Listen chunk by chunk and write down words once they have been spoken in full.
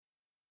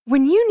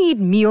When you need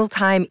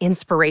mealtime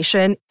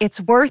inspiration,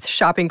 it's worth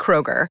shopping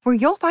Kroger, where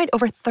you'll find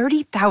over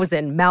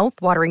 30,000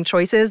 mouth-watering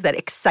choices that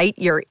excite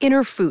your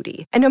inner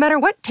foodie. And no matter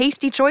what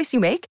tasty choice you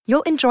make,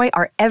 you'll enjoy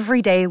our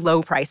everyday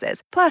low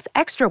prices, plus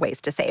extra ways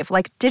to save,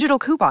 like digital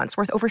coupons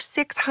worth over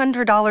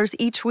 $600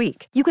 each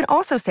week. You can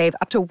also save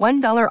up to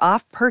 $1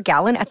 off per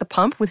gallon at the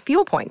pump with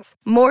fuel points.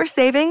 More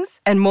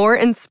savings and more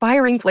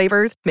inspiring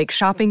flavors make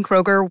shopping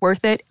Kroger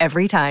worth it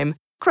every time.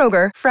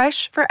 Kroger,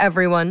 fresh for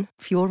everyone.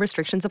 Fuel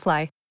restrictions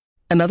apply.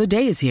 Another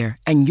day is here,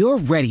 and you're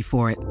ready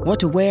for it. What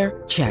to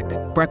wear? Check.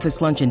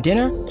 Breakfast, lunch, and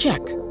dinner? Check.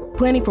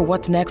 Planning for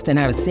what's next and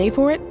how to save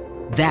for it?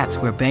 That's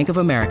where Bank of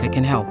America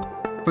can help.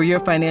 For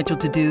your financial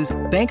to-dos,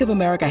 Bank of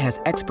America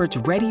has experts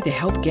ready to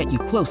help get you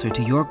closer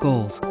to your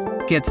goals.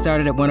 Get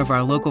started at one of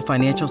our local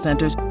financial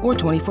centers or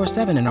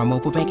 24/7 in our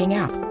mobile banking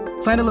app.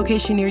 Find a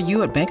location near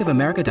you at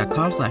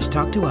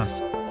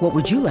bankofamerica.com/talktous. What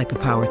would you like the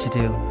power to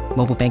do?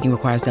 Mobile banking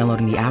requires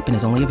downloading the app and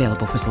is only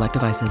available for select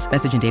devices.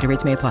 Message and data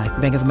rates may apply.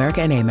 Bank of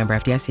America N.A., member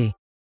FDIC.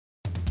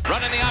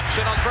 Running the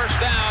option on first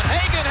down.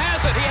 Hagan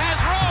has it. He has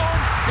room.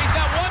 He's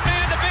got one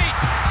man to beat.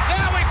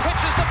 Now he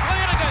pitches to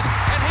Flanagan,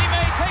 and he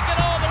may take it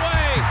all the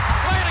way.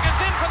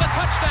 Flanagan's in for the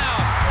touchdown.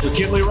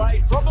 McKinley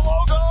Wright from the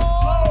logo.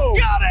 Oh,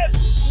 got it!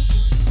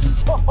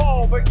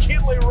 Oh,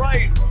 McKinley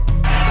Wright.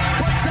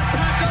 Breaks a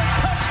tackle.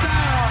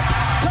 Touchdown.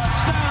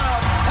 Touchdown.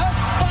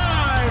 That's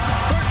 5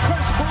 for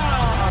Chris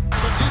Brown.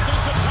 The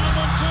defense of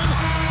Tomlinson.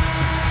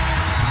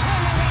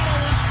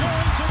 Colorado is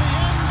going to the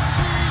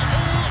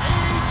NCAA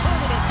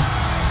tournament.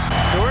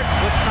 Stewart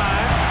with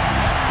time.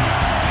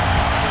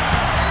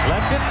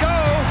 Lets it go.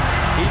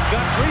 He's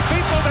got 3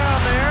 people down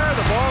there.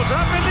 The ball's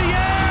up in the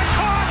air.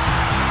 Caught.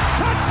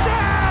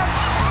 Touchdown.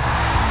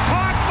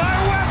 Caught by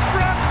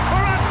Westbrook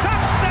for a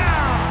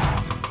touchdown.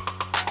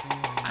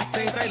 I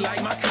think they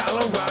like my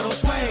Colorado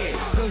swag.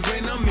 Cause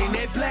when I'm in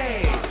that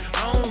play,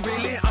 I don't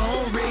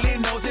really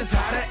know just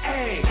how to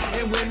act.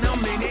 And when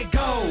I'm in it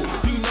go,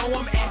 you know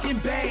I'm acting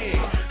bad.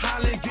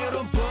 Holly get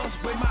a bus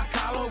with my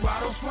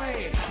Colorado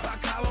swag.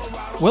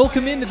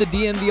 Welcome into the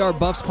DNVR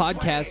Buffs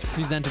podcast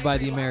presented by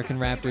the American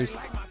Raptors.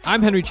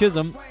 I'm Henry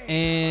Chisholm,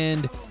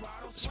 and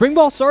spring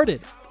ball started.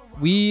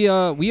 We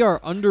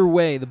are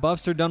underway. The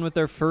Buffs are done with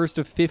their first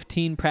of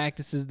 15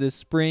 practices this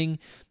spring,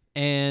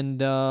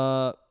 and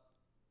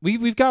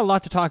we've got a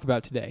lot to talk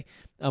about today.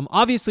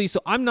 Obviously, so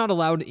I'm not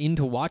allowed in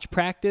to watch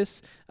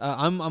practice.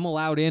 I'm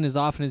allowed in as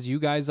often as you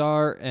guys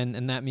are,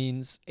 and that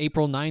means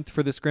April 9th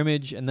for the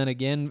scrimmage, and then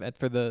again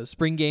for the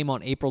spring game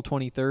on April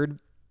 23rd.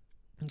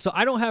 So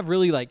I don't have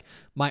really like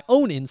my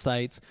own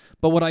insights,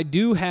 but what I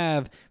do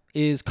have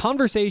is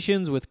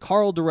conversations with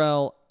Carl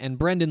Durrell and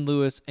Brendan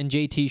Lewis and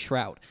JT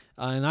Shrout.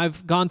 And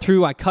I've gone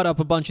through, I cut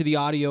up a bunch of the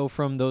audio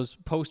from those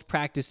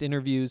post-practice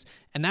interviews,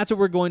 and that's what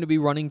we're going to be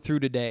running through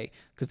today,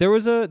 because there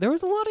was a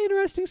lot of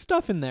interesting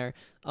stuff in there.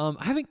 I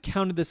haven't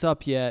counted this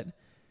up yet.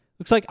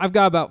 Looks like I've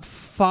got about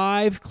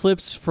 5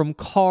 clips from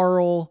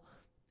Carl,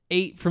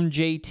 8 from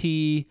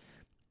JT,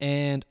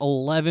 and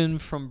 11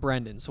 from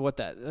Brendan. So what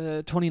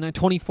that, 29,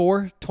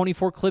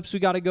 24 clips we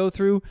got to go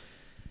through.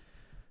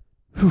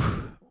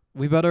 Whew.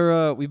 We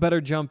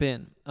better jump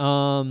in.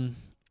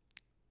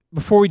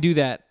 Before we do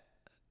that,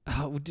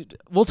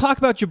 we'll talk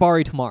about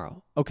Jabari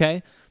tomorrow,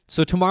 okay?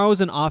 So tomorrow is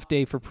an off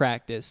day for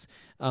practice,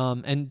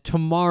 and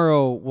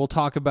tomorrow we'll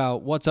talk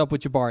about what's up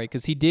with Jabari,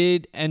 because he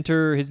did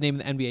enter his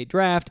name in the NBA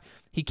draft.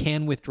 He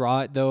can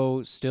withdraw it,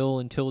 though, still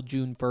until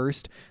June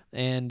 1st,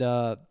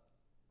 and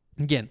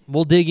again,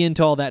 we'll dig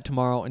into all that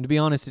tomorrow, and to be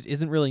honest, it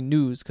isn't really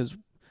news, because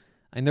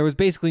there was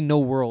basically no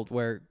world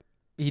where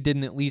he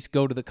didn't at least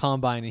go to the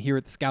combine and hear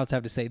what the scouts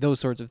have to say, those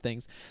sorts of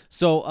things.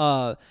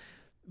 So,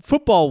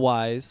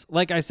 football-wise,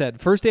 like I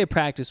said, first day of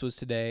practice was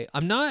today.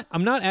 I'm not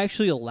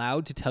actually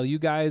allowed to tell you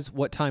guys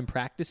what time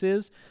practice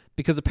is,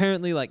 because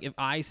apparently, like, if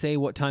I say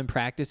what time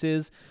practice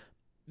is,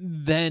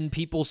 then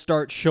people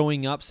start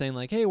showing up saying,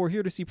 like, hey, we're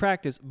here to see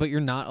practice, but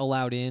you're not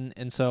allowed in,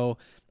 and so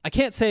I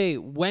can't say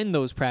when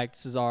those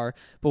practices are,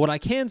 but what I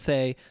can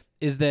say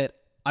is that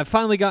I've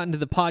finally gotten to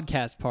the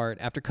podcast part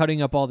after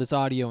cutting up all this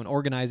audio and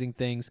organizing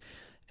things,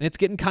 and it's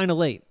getting kind of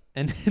late.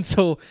 And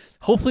so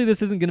hopefully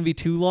this isn't going to be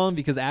too long,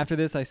 because after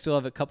this I still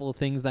have a couple of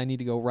things that I need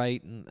to go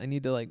write, and I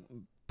need to like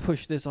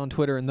push this on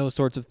Twitter and those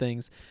sorts of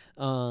things.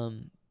 But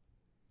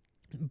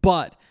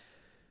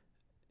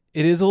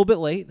it is a little bit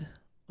late.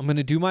 I'm going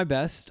to do my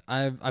best.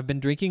 I've been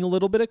drinking a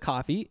little bit of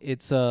coffee.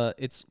 It's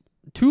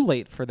too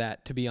late for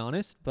that, to be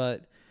honest,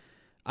 but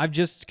I've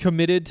just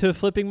committed to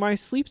flipping my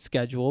sleep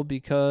schedule,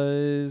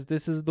 because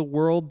this is the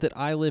world that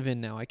I live in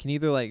now. I can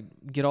either like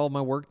get all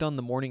my work done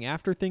the morning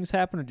after things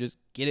happen, or just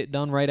get it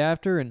done right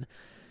after, and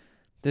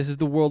this is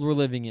the world we're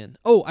living in.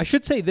 Oh, I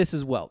should say this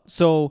as well.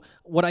 So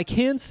what I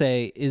can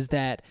say is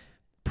that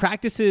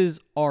practices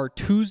are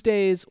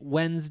Tuesdays,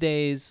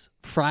 Wednesdays,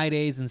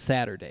 Fridays, and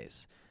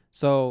Saturdays.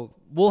 So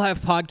we'll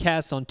have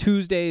podcasts on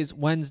Tuesdays,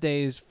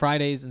 Wednesdays,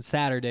 Fridays, and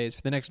Saturdays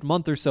for the next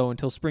month or so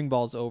until spring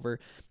ball's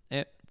over.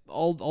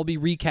 I'll be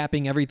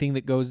recapping everything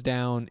that goes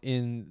down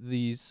in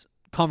these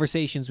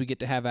conversations we get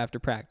to have after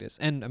practice.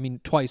 And, I mean,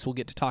 twice we'll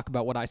get to talk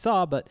about what I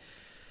saw, but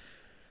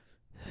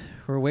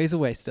We're a ways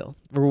away still.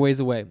 We're a ways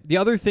away. The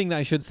other thing that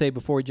I should say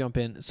before we jump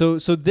in, so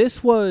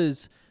this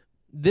was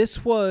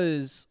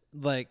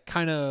like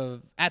kind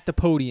of at the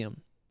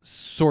podium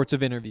sorts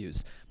of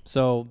interviews.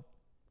 So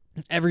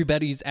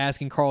everybody's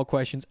asking Carl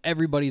questions.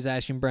 Everybody's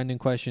asking Brendan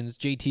questions,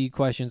 JT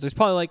questions. There's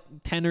probably like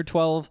 10 or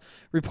 12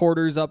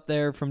 reporters up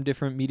there from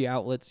different media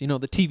outlets. The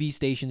TV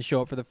stations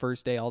show up for the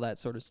first day, all that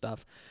sort of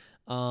stuff.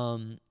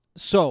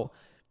 So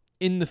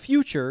in the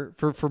future,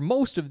 for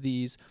most of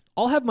these,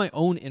 I'll have my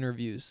own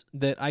interviews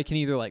that I can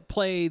either like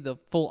play the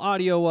full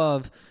audio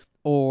of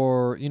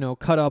or,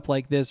 cut up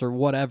like this or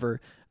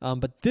whatever.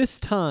 But this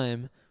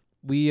time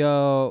we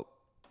have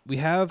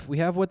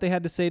what they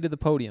had to say to the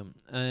podium.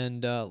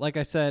 And like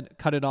I said,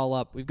 cut it all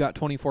up. We've got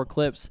 24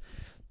 clips.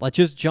 Let's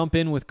just jump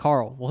in with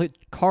Carl. We'll hit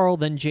Carl,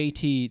 then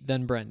JT,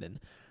 then Brendan.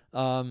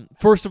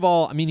 First of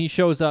all, he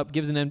shows up,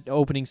 gives an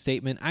opening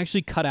statement. I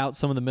actually cut out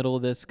some of the middle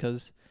of this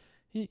because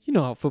you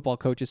know how football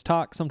coaches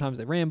talk. Sometimes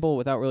they ramble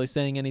without really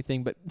saying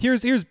anything. But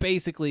here's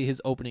basically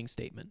his opening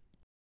statement.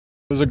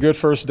 It was a good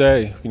first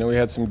day. We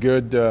had some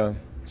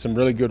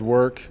really good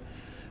work.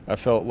 I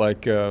felt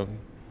like, we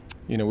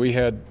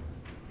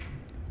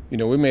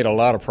made a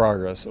lot of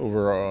progress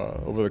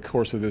over the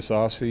course of this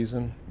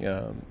offseason.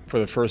 For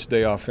the first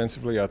day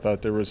offensively, I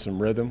thought there was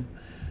some rhythm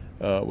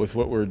with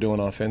what we were doing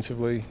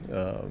offensively.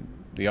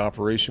 The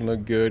operation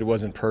looked good. It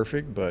wasn't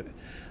perfect, but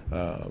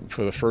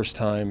for the first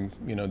time,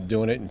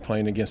 doing it and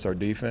playing against our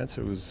defense,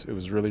 it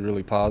was really,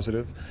 really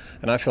positive.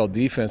 And I felt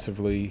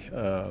defensively,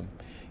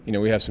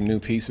 we have some new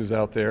pieces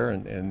out there,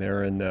 and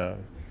they're in.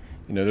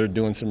 They're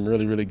doing some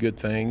really, really good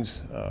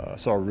things. I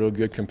saw real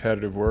good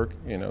competitive work.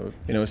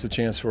 It's a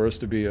chance for us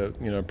to be a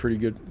pretty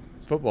good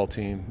football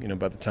team.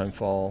 By the time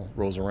fall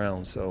rolls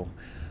around. So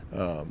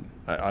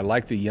I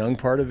like the young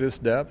part of this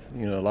depth.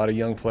 A lot of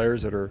young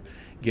players that are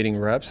getting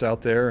reps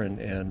out there,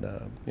 and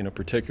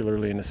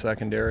particularly in the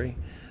secondary.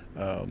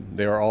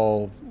 They are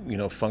all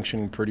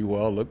functioning pretty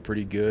well, look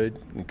pretty good,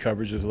 and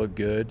coverages look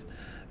good.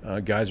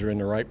 Guys are in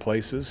the right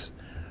places.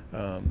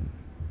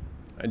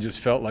 I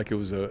just felt like it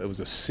was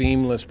a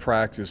seamless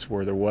practice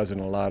where there wasn't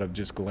a lot of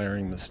just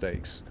glaring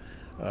mistakes.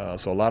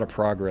 So a lot of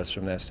progress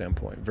from that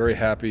standpoint. Very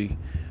happy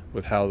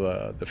with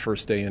how the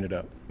first day ended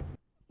up.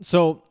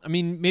 So,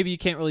 maybe you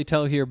can't really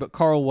tell here, but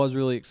Carl was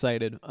really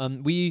excited.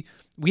 We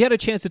had a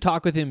chance to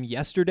talk with him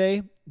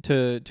yesterday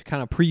to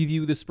kind of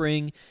preview the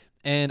spring,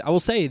 and I will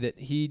say that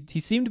he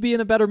seemed to be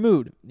in a better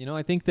mood.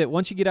 I think that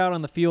once you get out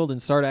on the field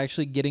and start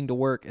actually getting to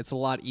work, it's a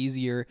lot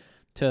easier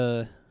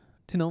to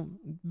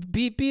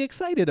be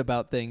excited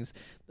about things.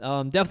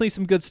 Definitely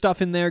some good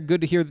stuff in there.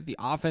 Good to hear that the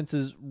offense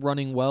is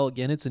running well.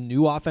 Again, it's a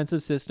new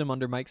offensive system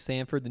under Mike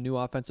Sanford, the new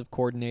offensive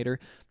coordinator.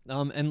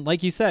 And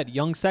like you said,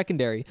 young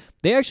secondary.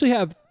 They actually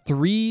have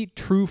 3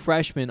 true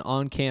freshmen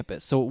on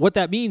campus. So what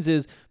that means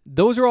is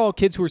those are all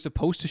kids who are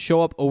supposed to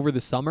show up over the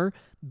summer,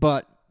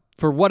 but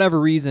for whatever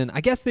reason,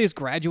 I guess they just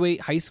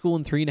graduate high school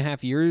in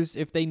 3.5 years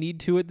if they need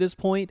to at this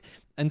point.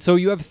 And so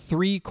you have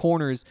 3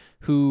 corners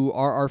who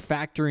are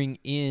factoring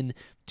in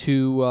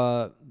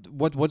to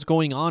what's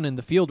going on in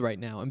the field right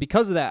now. And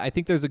because of that, I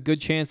think there's a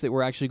good chance that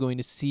we're actually going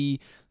to see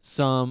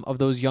some of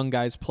those young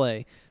guys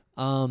play.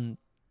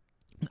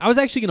 I was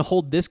actually going to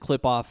hold this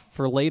clip off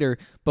for later,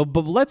 but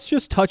let's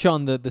just touch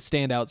on the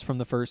standouts from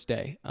the first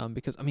day,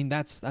 because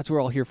that's what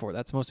we're all here for.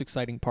 That's the most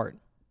exciting part.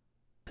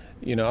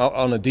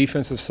 On the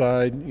defensive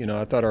side,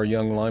 I thought our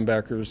young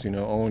linebackers,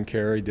 Owen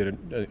Carey did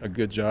a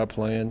good job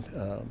playing.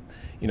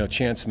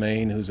 Chance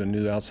Main, who's a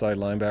new outside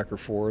linebacker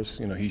for us,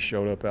 he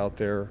showed up out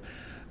there.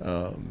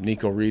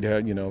 Nico Reed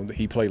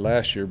he played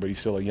last year, but he's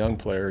still a young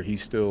player.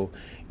 He's still,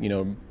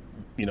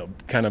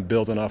 kind of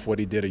building off what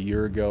he did a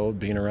year ago,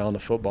 being around the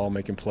football,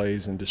 making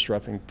plays and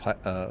disrupting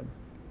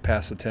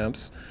pass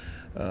attempts.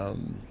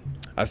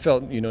 I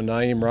felt,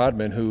 Naeem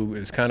Rodman, who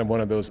is kind of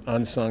one of those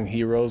unsung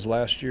heroes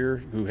last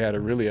year, who had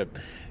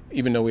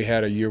even though we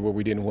had a year where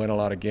we didn't win a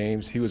lot of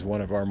games, he was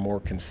one of our more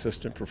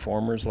consistent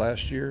performers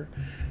last year,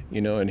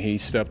 and he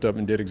stepped up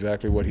and did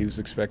exactly what he was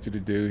expected to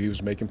do. He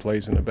was making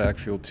plays in the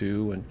backfield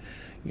too,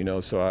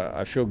 and so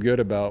I feel good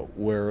about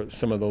where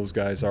some of those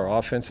guys are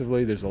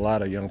offensively. There's a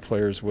lot of young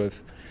players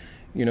with,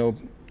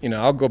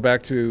 I'll go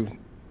back to,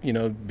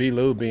 B.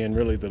 Lou being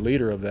really the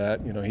leader of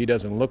that. He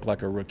doesn't look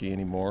like a rookie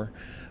anymore.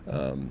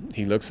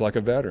 He looks like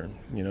a veteran,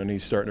 and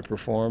he's starting to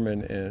perform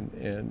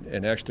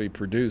and actually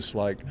produce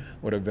like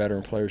what a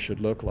veteran player should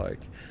look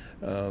like.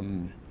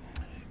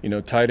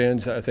 Tight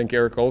ends, I think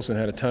Eric Olsen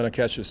had a ton of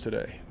catches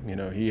today.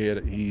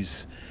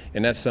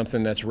 And that's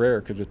something that's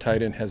rare because the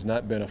tight end has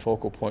not been a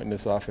focal point in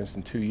this offense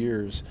in 2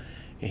 years.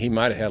 He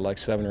might have had like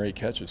 7 or 8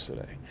 catches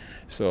today.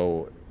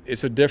 So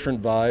it's a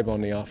different vibe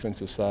on the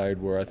offensive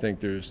side where I think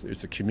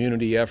there's a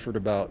community effort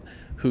about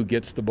who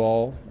gets the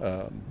ball.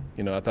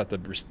 I thought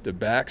the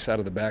backs out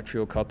of the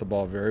backfield caught the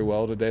ball very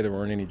well today. There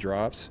weren't any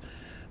drops.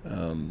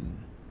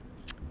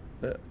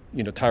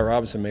 Ty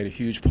Robinson made a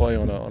huge play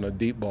on a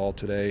deep ball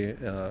today.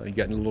 He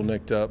got a little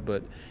nicked up,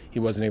 but he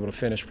wasn't able to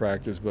finish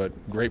practice. But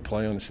great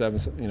play on the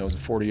seventh. It was a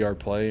 40-yard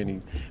play, and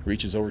he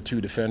reaches over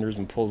 2 defenders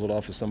and pulls it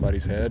off of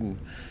somebody's head. And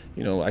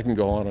I can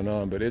go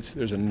on, but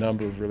there's a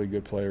number of really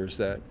good players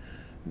that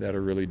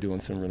are really doing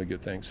some really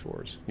good things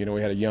for us.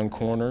 We had a young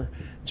corner,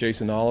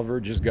 Jason Oliver,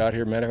 just got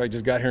here. Matter of fact,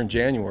 just got here in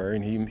January,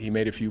 and he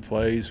made a few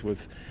plays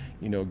with,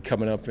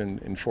 coming up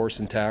and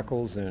forcing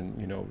tackles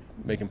and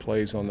making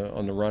plays on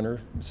the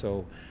runner.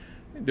 So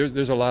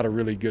there's a lot of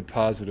really good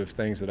positive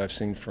things that I've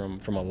seen from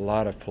a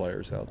lot of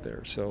players out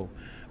there. So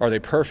are they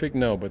perfect?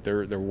 No, but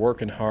they're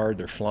working hard,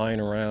 they're flying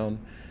around,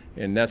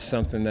 and that's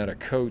something that a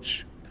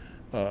coach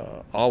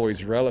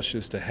always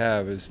relishes to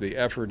have, is the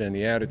effort and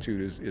the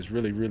attitude is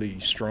really, really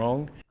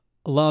strong.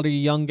 A lot of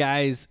young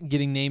guys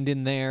getting named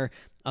in there.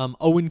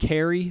 Owen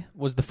Carey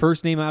was the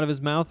first name out of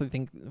his mouth. I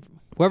think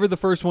whoever the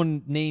first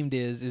one named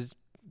is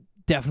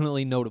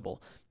definitely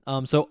notable.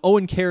 So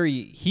Owen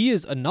Carey, he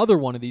is another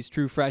one of these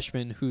true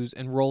freshmen who's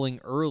enrolling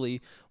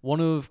early,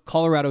 one of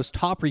Colorado's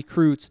top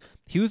recruits.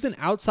 He was an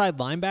outside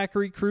linebacker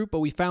recruit, but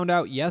we found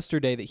out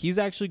yesterday that he's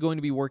actually going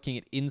to be working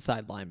at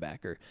inside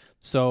linebacker.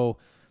 So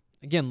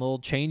again, little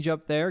change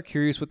up there.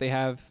 Curious what they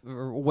have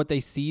or what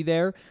they see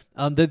there.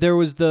 There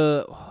was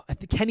I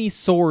think Kenny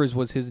Soares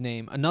was his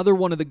name. Another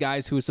one of the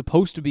guys who was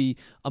supposed to be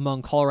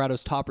among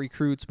Colorado's top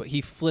recruits, but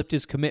he flipped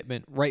his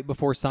commitment right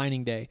before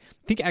signing day.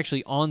 I think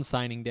actually on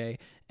signing day.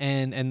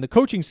 And the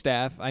coaching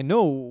staff, I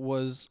know,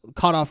 was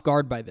caught off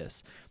guard by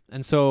this.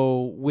 And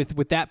so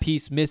with that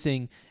piece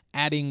missing,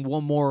 adding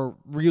one more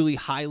really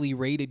highly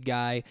rated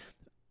guy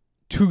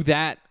to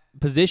that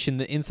position,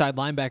 the inside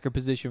linebacker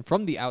position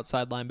from the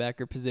outside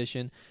linebacker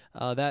position,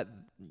 that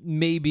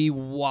may be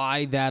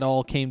why that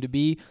all came to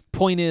be.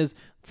 Point is,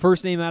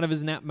 first name out of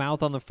his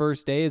mouth on the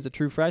first day as a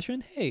true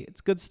freshman. Hey,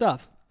 it's good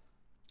stuff.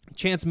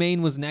 Chance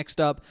Main was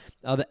next up,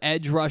 the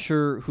edge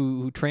rusher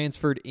who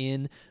transferred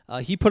in.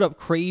 He put up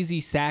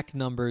crazy sack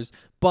numbers,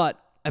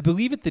 but I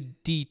believe at the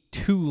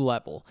D2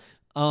 level.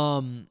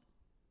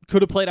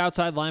 Could have played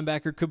outside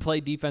linebacker, could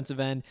play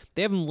defensive end.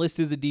 They have him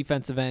listed as a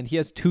defensive end. He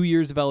has 2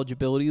 years of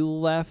eligibility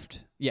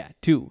left. Yeah,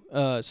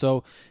 2.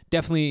 So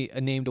definitely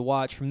a name to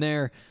watch. From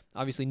there,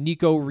 obviously,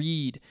 Nico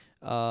Reed.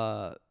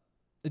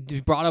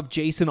 Brought up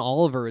Jason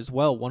Oliver as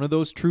well, one of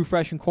those true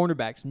freshman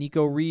cornerbacks.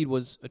 Nico Reed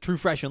was a true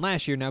freshman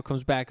last year, now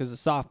comes back as a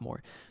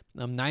sophomore.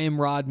 Naim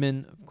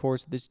Rodman, of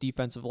course, this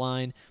defensive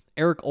line.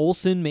 Eric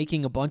Olson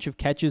making a bunch of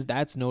catches.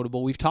 That's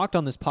notable. We've talked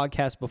on this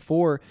podcast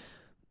before.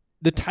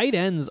 The tight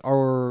ends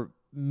are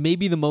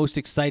maybe the most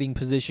exciting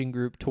position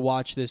group to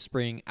watch this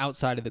spring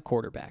outside of the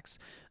quarterbacks.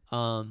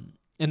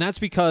 And that's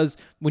because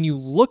when you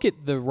look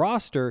at the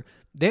roster,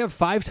 they have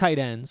 5 tight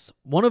ends.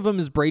 One of them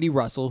is Brady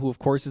Russell, who of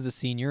course is a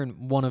senior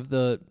and one of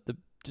the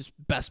just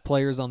best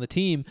players on the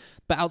team.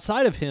 But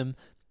outside of him,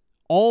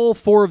 all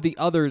 4 of the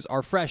others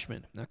are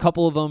freshmen. A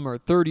couple of them are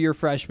third-year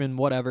freshmen,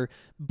 whatever.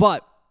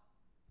 But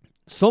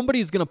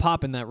somebody's going to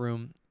pop in that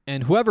room,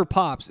 and whoever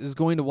pops is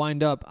going to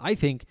wind up, I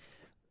think,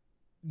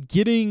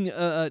 getting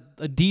a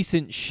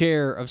decent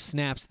share of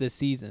snaps this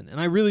season. And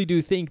I really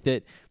do think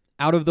that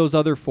out of those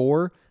other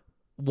 4,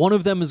 one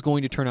of them is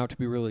going to turn out to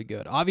be really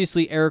good.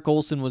 Obviously, Eric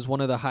Olson was one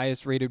of the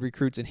highest-rated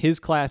recruits in his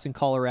class in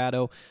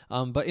Colorado.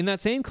 But in that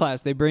same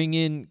class, they bring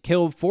in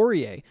Caleb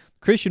Fourier,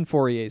 Christian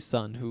Fourier's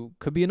son, who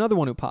could be another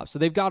one who pops. So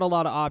they've got a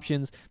lot of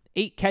options.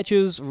 8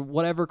 catches, or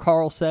whatever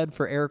Carl said,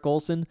 for Eric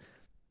Olson.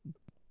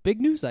 Big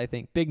news, I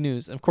think. Big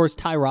news. And of course,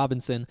 Ty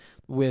Robinson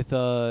with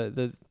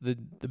the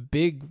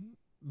big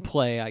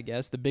play, I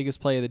guess. The biggest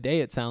play of the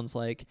day, it sounds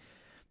like.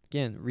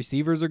 Again,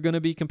 receivers are going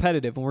to be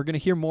competitive, and we're going to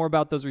hear more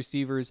about those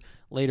receivers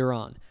later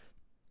on.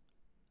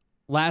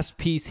 Last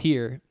piece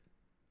here.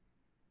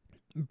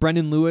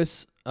 Brendan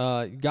Lewis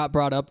got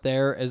brought up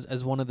there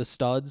as one of the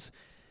studs.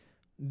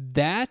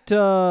 That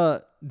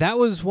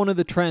was one of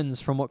the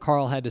trends from what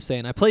Carl had to say,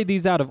 and I played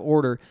these out of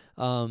order,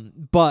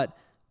 but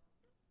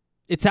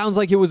it sounds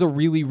like it was a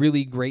really,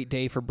 really great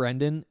day for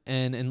Brendan,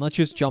 and let's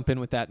just jump in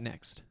with that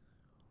next.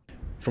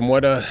 From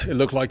what it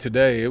looked like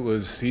today,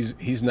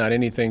 he's not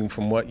anything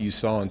from what you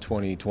saw in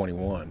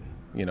 2021.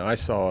 I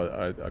saw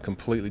a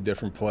completely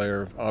different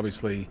player.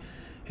 Obviously,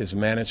 his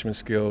management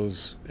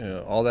skills,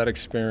 all that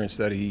experience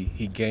that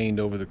he gained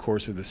over the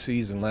course of the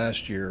season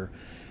last year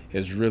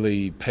has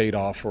really paid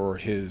off for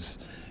his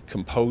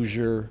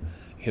composure,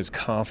 his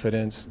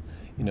confidence,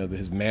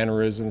 his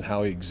mannerisms,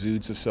 how he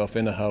exudes himself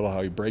in the huddle,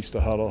 how he breaks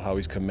the huddle, how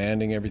he's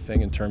commanding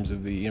everything in terms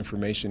of the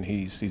information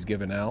he's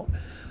given out.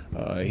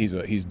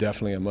 He's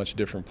definitely a much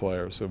different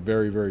player. So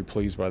very, very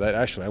pleased by that.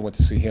 Actually, I went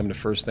to see him the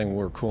first thing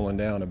we were cooling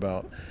down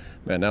about.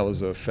 Man, that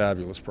was a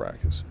fabulous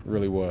practice. It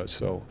really was.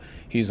 So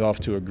he's off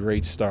to a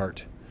great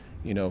start,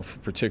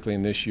 particularly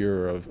in this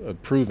year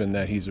of proving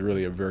that he's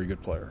really a very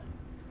good player.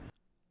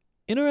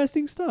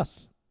 Interesting stuff.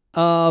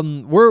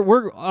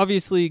 We're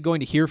obviously going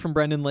to hear from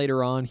Brendan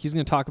later on. He's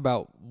going to talk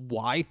about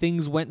why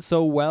things went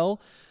so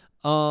well.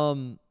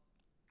 I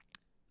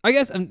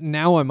guess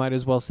now I might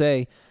as well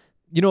say,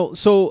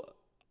 so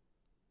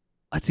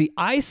let's see.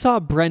 I saw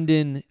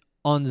Brendan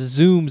on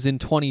Zooms in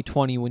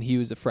 2020 when he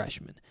was a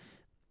freshman.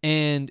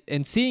 And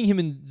seeing him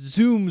in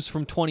Zooms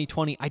from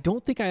 2020, I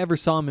don't think I ever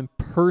saw him in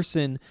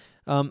person.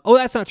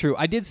 That's not true.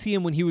 I did see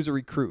him when he was a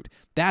recruit.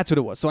 That's what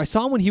it was. So I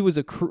saw him when he was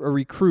a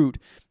recruit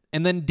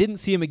and then didn't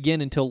see him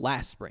again until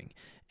last spring.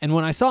 And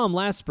when I saw him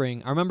last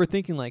spring, I remember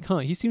thinking like,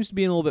 he seems to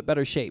be in a little bit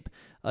better shape.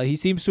 He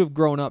seems to have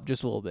grown up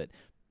just a little bit.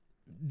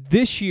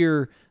 This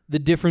year, the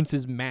difference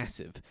is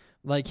massive.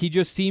 Like, he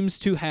just seems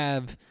to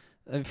have,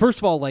 first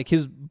of all, like,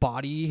 his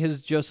body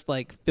has just,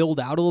 like, filled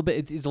out a little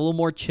bit. It's a little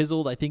more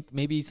chiseled. I think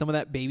maybe some of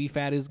that baby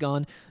fat is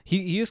gone.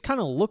 He just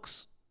kind of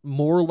looks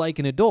more like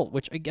an adult,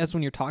 which I guess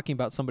when you're talking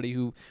about somebody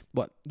who,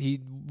 he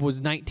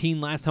was 19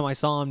 last time I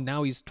saw him,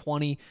 now he's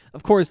 20.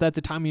 Of course, that's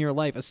a time in your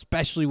life,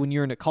 especially when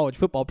you're in a college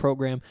football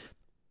program,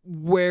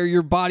 where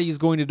your body is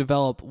going to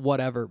develop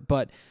whatever.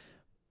 But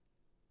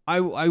I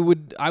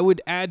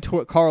would add to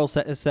what Carl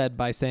said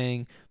by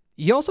saying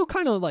he also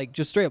kind of like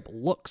just straight up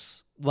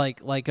looks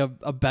like a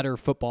better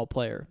football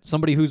player,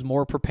 somebody who's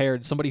more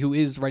prepared, somebody who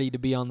is ready to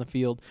be on the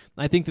field.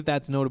 I think that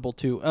that's notable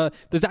too.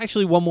 There's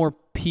actually one more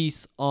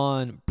piece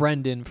on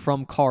Brendan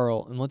from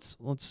Carl, and let's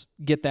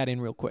get that in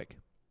real quick.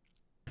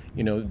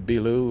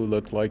 Bilou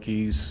looked like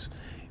he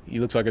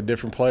looks like a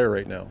different player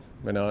right now.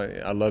 And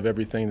I love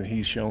everything that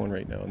he's showing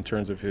right now in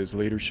terms of his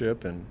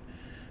leadership and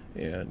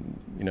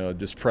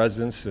this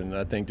presence. And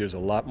I think there's a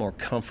lot more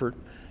comfort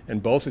in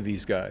both of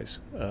these guys.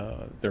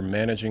 They're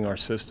managing our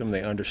system.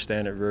 They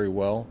understand it very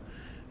well.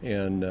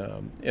 And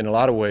in a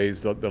lot of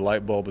ways, the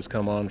light bulb has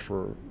come on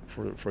for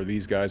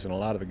these guys and a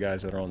lot of the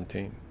guys that are on the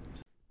team.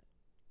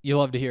 You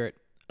love to hear it.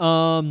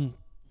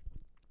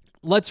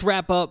 Let's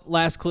wrap up.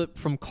 Last clip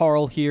from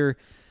Carl here.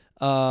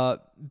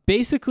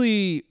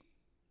 Basically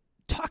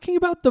talking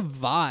about the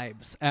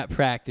vibes at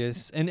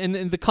practice,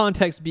 and the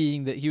context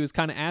being that he was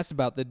kind of asked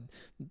about the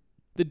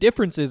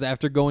differences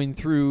after going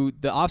through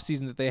the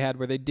offseason that they had,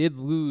 where they did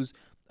lose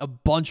a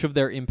bunch of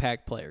their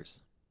impact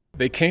players.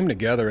 They came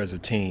together as a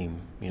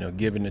team,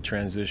 given the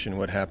transition,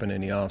 what happened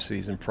in the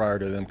offseason prior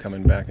to them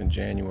coming back in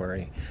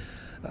January.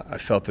 I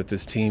felt that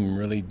this team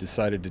really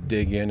decided to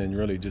dig in and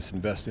really just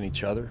invest in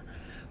each other.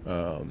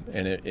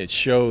 And it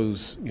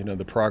shows,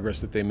 the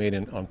progress that they made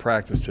on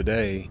practice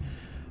today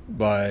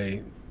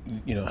by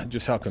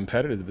just how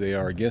competitive they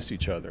are against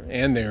each other,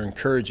 and they're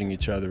encouraging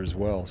each other as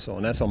well. So,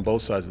 and that's on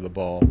both sides of the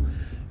ball,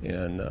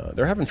 and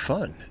they're having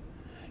fun.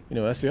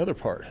 That's the other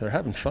part. They're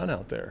having fun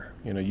out there.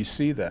 You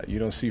see that. You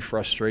don't see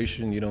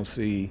frustration. You don't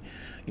see,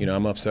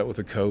 I'm upset with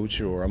a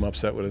coach or I'm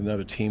upset with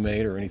another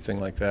teammate or anything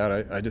like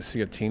that. I just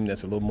see a team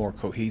that's a little more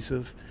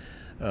cohesive,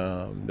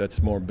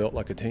 that's more built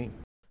like a team.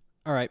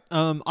 All right.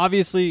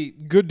 Obviously,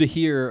 good to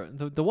hear.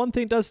 The one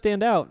thing does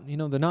stand out.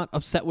 They're not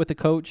upset with the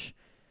coach.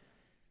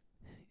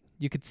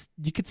 You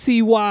could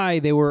see why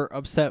they were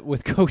upset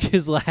with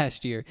coaches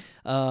last year,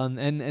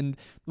 and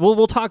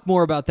we'll talk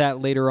more about that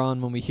later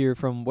on when we hear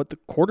from what the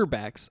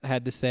quarterbacks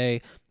had to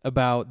say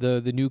about the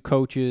new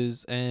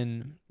coaches,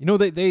 and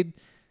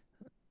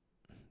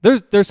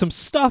there's some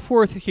stuff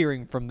worth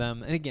hearing from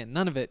them, and again,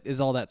 none of it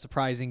is all that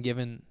surprising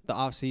given the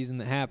offseason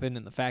that happened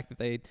and the fact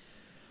that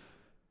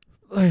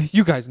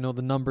you guys know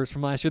the numbers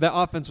from last year. That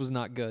offense was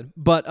not good,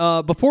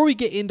 but before we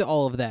get into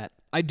all of that,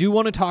 I do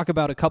want to talk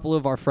about a couple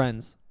of our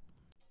friends.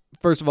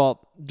 First of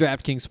all,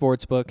 DraftKings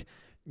Sportsbook.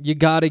 You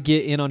got to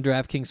get in on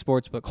DraftKings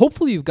Sportsbook.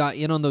 Hopefully you've got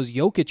in on those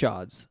Jokic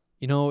odds.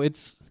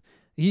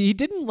 He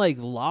didn't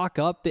lock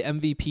up the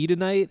MVP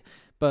tonight,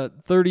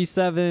 but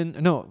 37.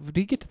 No, did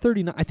he get to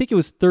 39? I think it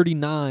was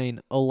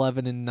 39,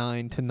 11, and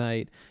 9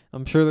 tonight.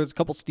 I'm sure there's a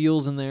couple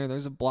steals in there.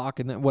 There's a block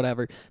in there,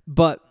 whatever.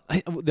 But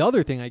the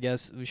other thing I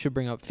guess we should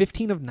bring up,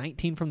 15 of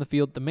 19 from the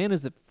field. The man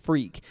is a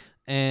freak.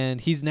 And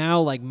he's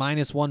now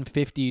minus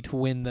 150 to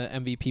win the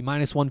MVP,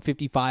 minus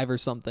 155 or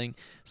something.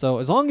 So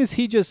as long as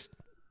he just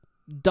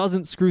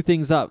doesn't screw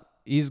things up,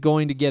 he's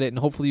going to get it, and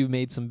hopefully you've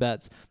made some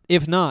bets.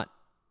 If not,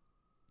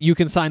 you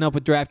can sign up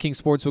with DraftKings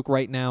Sportsbook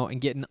right now and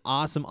get an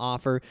awesome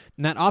offer.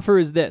 And that offer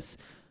is this.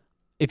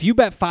 If you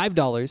bet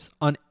 $5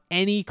 on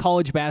any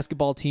college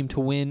basketball team to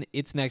win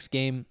its next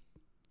game,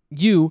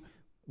 you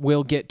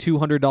will get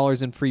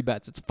 $200 in free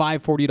bets. It's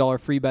 $540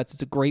 free bets.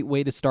 It's a great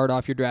way to start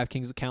off your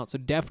DraftKings account, so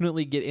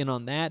definitely get in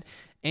on that.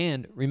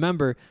 And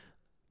remember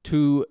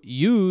to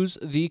use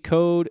the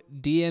code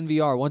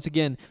DNVR. Once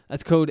again,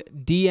 that's code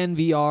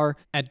DNVR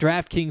at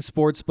DraftKings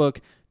Sportsbook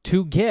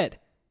to get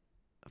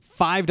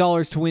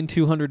 $5 to win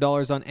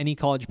 $200 on any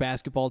college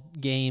basketball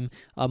game.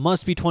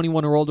 Must be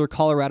 21 or older.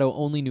 Colorado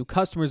only. New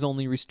customers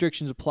only.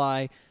 Restrictions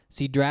apply.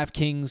 See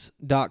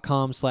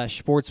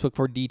DraftKings.com/sportsbook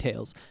for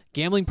details.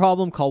 Gambling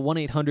problem? Call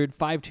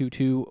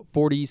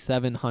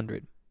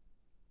 1-800-522-4700.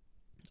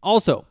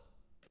 Also,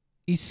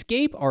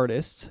 Escape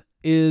Artists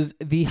is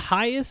the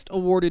highest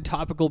awarded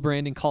topical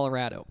brand in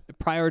Colorado. It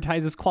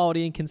prioritizes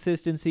quality and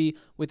consistency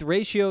with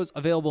ratios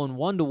available in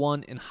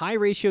 1-to-1 and high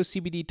ratio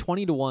CBD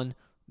 20-to-1.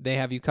 They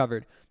have you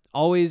covered.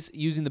 always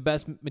using the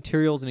best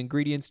materials and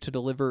ingredients to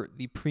deliver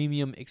the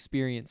premium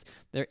experience.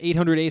 Their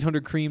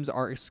 800 creams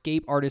are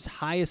Escape Artist's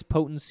highest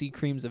potency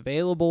creams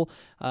available.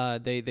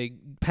 They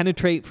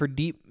penetrate for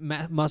deep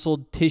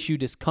muscle tissue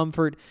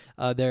discomfort.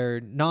 They're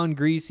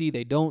non-greasy.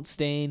 They don't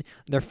stain.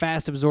 They're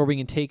fast absorbing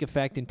and take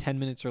effect in 10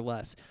 minutes or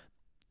less.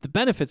 The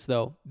benefits,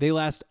 though, they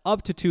last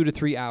up to 2 to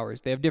 3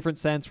 hours. They have different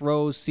scents: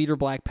 rose, cedar,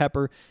 black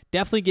pepper.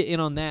 Definitely get in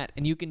on that.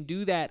 And you can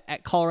do that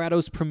at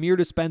Colorado's premier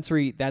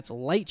dispensary, that's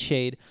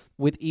Lightshade,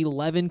 with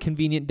 11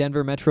 convenient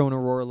Denver Metro and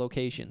Aurora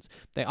locations.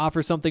 They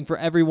offer something for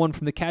everyone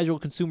from the casual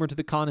consumer to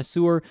the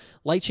connoisseur.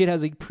 Lightshade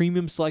has a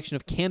premium selection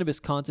of cannabis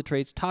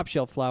concentrates,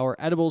 top-shelf flower,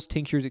 edibles,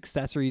 tinctures,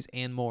 accessories,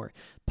 and more.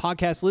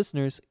 Podcast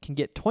listeners can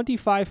get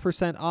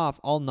 25% off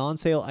all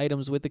non-sale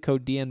items with the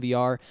code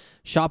DNVR.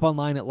 Shop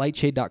online at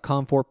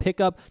lightshade.com for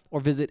pickup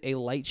or visit a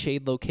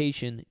Lightshade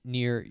location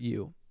near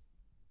you.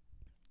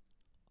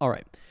 All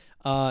right.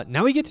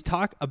 Now we get to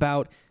talk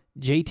about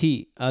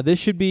JT. This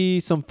should be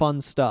some fun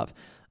stuff.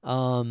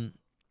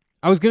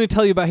 I was going to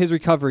tell you about his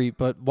recovery,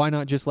 but why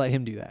not just let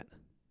him do that?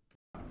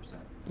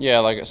 Yeah,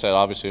 like I said,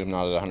 obviously I'm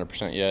not at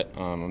 100% yet.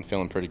 I'm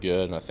feeling pretty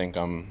good, and I think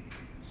I'm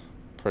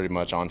pretty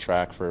much on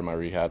track for my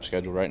rehab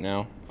schedule right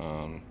now.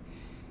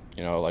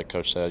 Like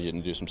Coach said,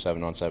 getting to do some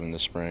 7-on-7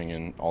 this spring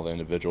and all the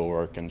individual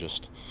work and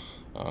just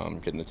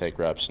getting to take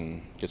reps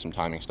and get some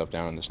timing stuff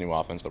down in this new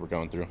offense that we're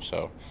going through.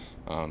 So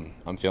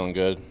I'm feeling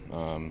good,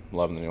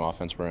 loving the new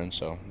offense we're in,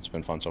 so it's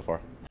been fun so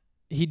far.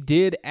 He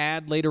did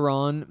add later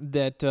on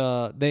that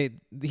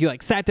he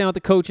sat down with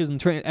the coaches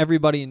and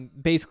everybody,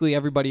 and basically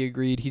everybody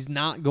agreed he's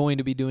not going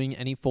to be doing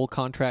any full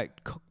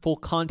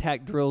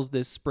contact drills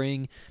this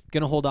spring.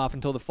 Going to hold off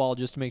until the fall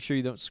just to make sure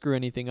you don't screw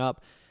anything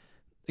up.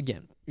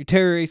 Again, you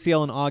tear your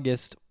ACL in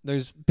August,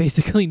 there's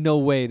basically no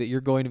way that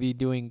you're going to be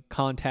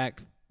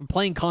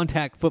playing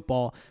contact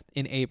football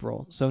in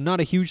April. So not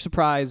a huge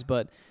surprise,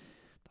 but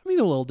a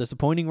little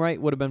disappointing,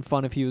 right? Would have been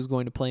fun if he was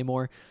going to play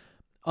more.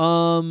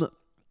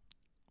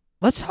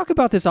 Let's talk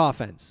about this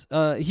offense.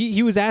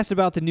 He was asked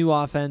about the new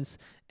offense,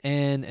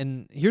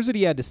 and here's what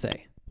he had to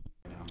say.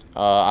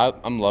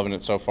 I'm loving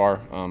it so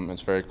far.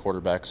 It's very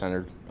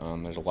quarterback-centered.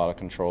 There's a lot of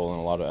control and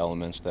a lot of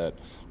elements that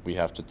we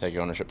have to take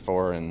ownership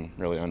for and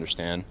really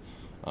understand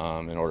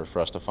in order for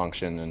us to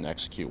function and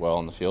execute well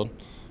on the field.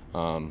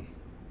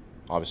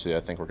 Obviously, I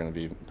think we're going to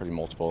be pretty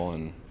multiple,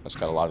 and it's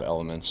got a lot of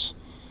elements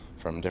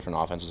from different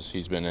offenses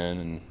he's been in,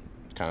 and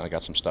kind of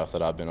got some stuff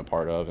that I've been a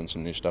part of and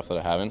some new stuff that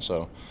I haven't.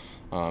 So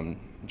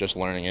just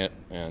learning it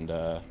and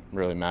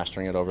really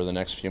mastering it over the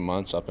next few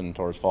months up and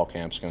towards fall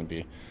camp is going to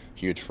be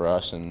huge for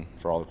us and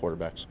for all the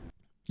quarterbacks.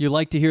 You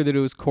like to hear that it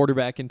was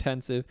quarterback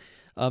intensive.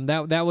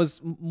 That was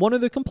one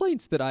of the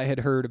complaints that I had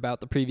heard about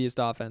the previous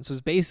offense,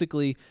 was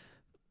basically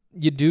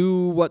you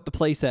do what the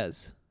play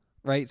says,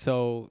 right?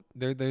 So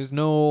there's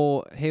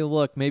no, hey,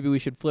 look, maybe we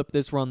should flip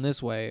this run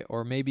this way,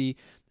 or maybe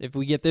if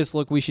we get this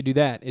look, we should do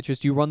that. It's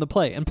just you run the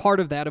play. And part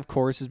of that, of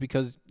course, is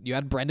because you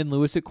had Brendan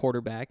Lewis at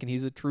quarterback, and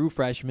he's a true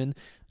freshman,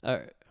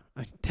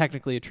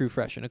 technically a true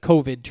freshman, a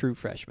COVID true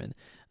freshman.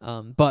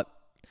 But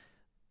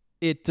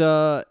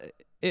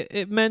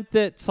it meant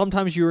that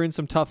sometimes you were in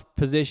some tough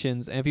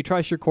positions, and if you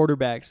trust your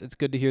quarterbacks, it's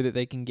good to hear that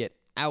they can get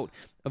out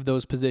of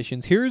those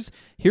positions. Here's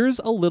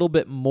a little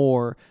bit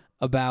more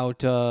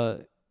about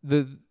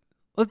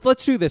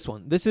Let's do this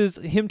one. This is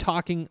him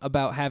talking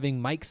about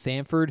having Mike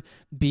Sanford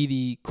be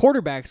the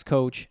quarterback's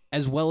coach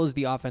as well as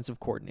the offensive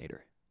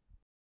coordinator.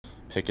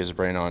 Pick his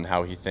brain on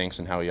how he thinks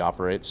and how he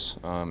operates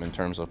in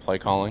terms of play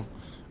calling.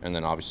 And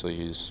then obviously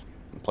he's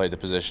played the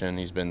position.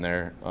 He's been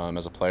there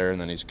as a player,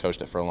 and then he's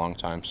coached it for a long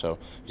time. So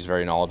he's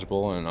very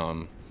knowledgeable,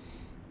 and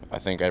I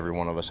think every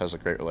one of us has a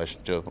great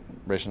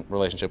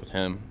relationship with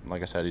him.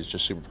 Like I said, he's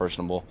just super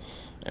personable,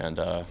 and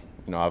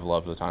I've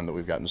loved the time that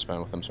we've gotten to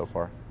spend with him so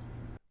far.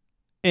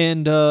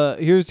 And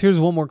here's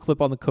one more clip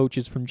on the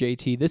coaches from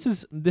JT. This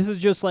is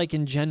just like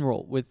in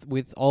general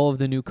with all of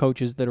the new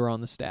coaches that are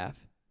on the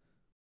staff.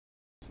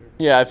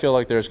 Yeah, I feel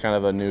like there's kind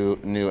of a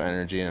new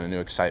energy and a new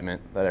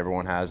excitement that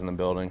everyone has in the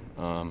building.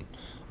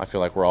 I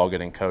feel like we're all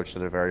getting coached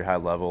at a very high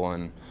level,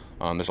 and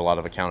there's a lot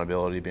of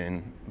accountability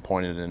being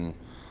pointed and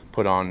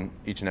put on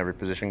each and every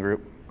position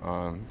group.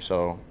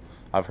 So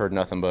I've heard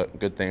nothing but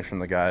good things from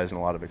the guys and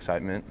a lot of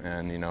excitement,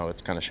 and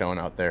it's kind of showing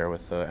out there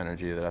with the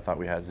energy that I thought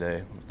we had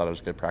today. I thought it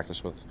was good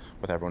practice with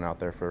everyone out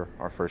there for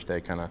our first day,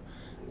 kind of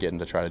getting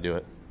to try to do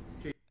it.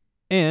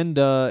 And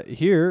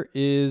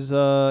here's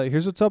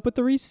what's up with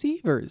the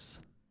receivers.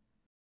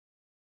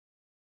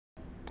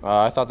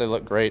 I thought they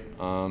looked great.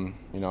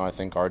 I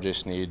think R.J.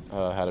 Sneed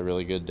had a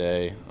really good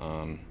day.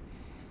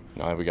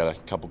 We got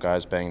a couple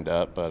guys banged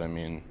up, but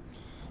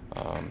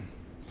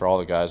for all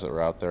the guys that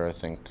were out there, I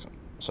think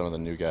some of the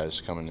new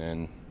guys coming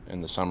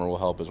in the summer will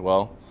help as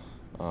well.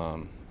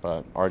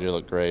 But R.J.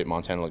 looked great.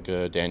 Montana looked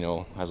good.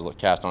 Daniel has a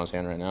cast on his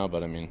hand right now,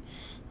 but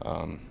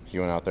he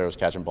went out there, was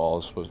catching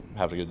balls, was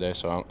having a good day.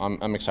 So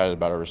I'm excited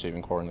about our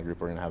receiving core and the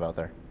group we're going to have out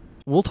there.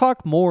 We'll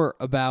talk more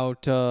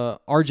about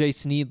R.J.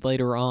 Sneed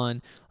later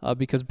on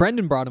because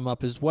Brendan brought him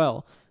up as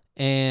well.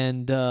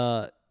 And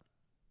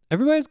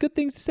everybody has good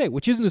things to say,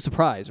 which isn't a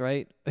surprise,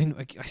 right? I mean,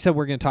 like I said,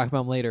 we're going to talk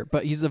about him later,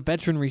 but he's a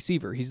veteran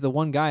receiver. He's the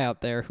one guy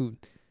out there who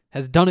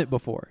has done it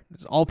before.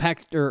 It's all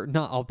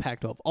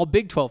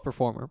Big 12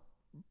 performer.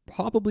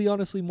 Probably,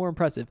 honestly, more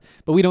impressive,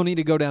 but we don't need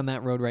to go down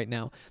that road right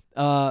now.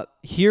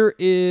 Here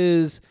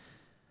is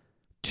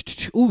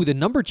the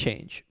number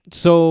change.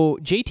 So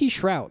JT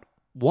Shrout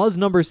was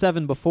number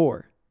 7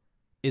 before,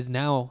 is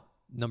now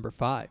number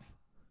 5.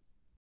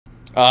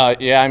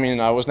 Yeah, I mean,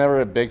 I was never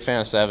a big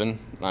fan of 7.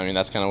 I mean,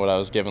 that's kind of what I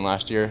was given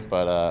last year,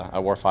 but I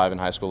wore 5 in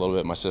high school a little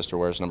bit. My sister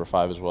wears number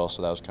 5 as well,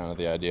 so that was kind of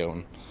the idea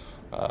when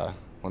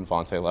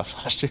Vontae left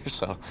last year.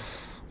 So,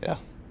 yeah.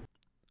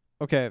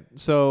 Okay,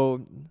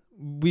 so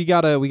we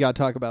gotta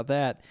talk about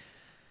that.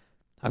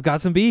 I've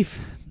got some beef.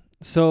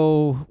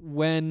 So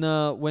when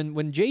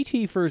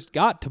JT first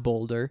got to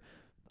Boulder,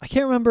 I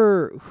can't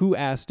remember who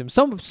asked him.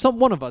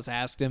 One of us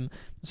asked him.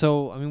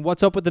 So I mean,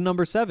 what's up with the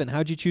number 7?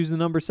 How'd you choose the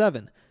number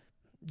 7?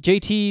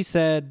 JT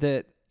said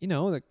that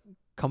that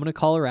coming to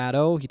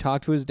Colorado, he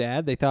talked to his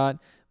dad. They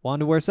wanted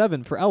to wear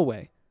 7 for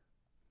Elway.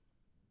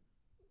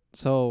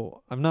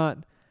 So I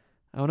don't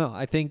know.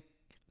 I think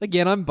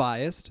again I'm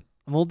biased.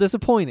 I'm a little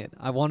disappointed.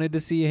 I wanted to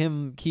see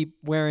him keep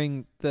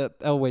wearing the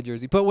Elway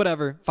jersey, but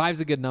whatever. 5's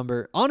a good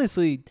number.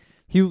 Honestly,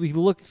 he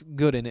looked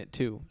good in it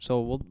too. So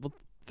we'll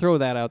throw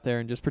that out there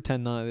and just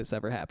pretend none of this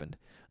ever happened.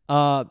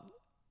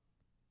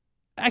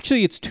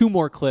 Actually, it's 2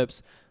 more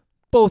clips,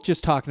 both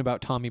just talking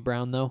about Tommy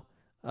Brown though.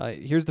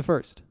 Here's the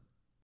first.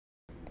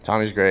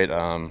 Tommy's great.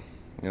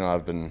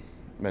 I've been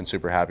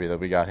super happy that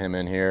we got him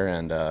in here,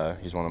 and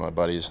he's one of my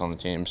buddies on the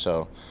team.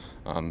 So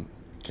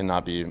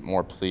cannot be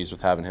more pleased with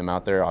having him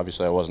out there.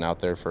 Obviously, I wasn't out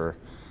there for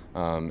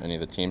any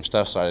of the team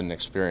stuff, so I didn't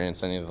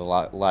experience any of the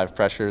live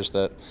pressures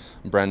that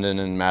Brendan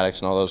and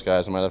Maddox and all those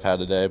guys might have had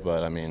today.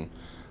 But I mean,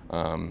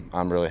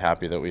 I'm really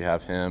happy that we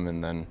have him,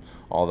 and then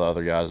all the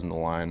other guys in the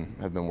line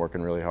have been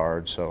working really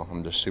hard. So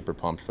I'm just super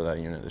pumped for that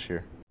unit this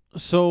year.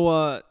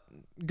 So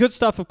good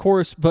stuff, of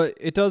course, but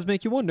it does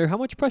make you wonder how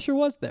much pressure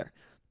was there,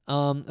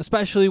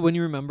 especially when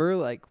you remember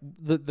like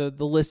the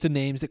list of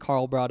names that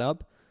Carl brought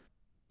up.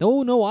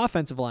 No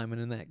offensive lineman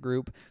in that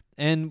group.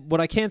 And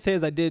what I can say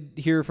is I did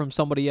hear from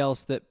somebody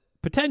else that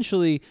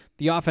potentially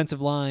the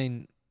offensive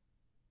line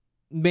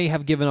may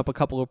have given up a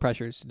couple of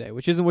pressures today,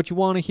 which isn't what you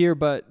want to hear,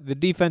 but the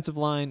defensive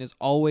line is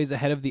always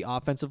ahead of the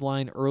offensive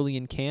line early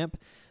in camp.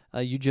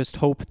 You just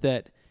hope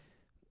that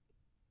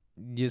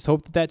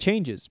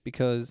changes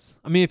because,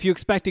 I mean, if you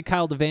expected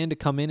Kyle DeVan to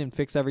come in and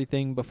fix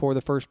everything before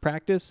the first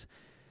practice,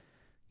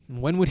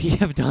 when would he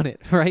have done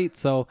it, right?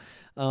 So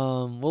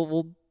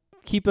we'll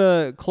keep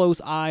a close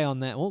eye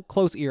on that. Well,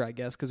 close ear, I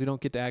guess, because we don't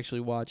get to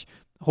actually watch.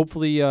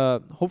 Hopefully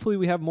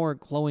we have more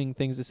glowing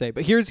things to say.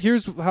 But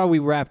here's how we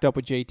wrapped up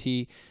with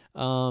JT.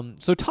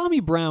 So Tommy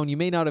Brown, you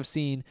may not have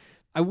seen.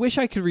 I wish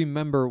I could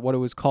remember what it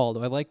was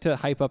called. I like to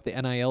hype up the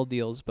NIL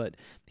deals, but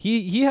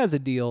he has a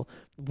deal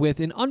with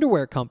an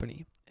underwear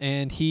company,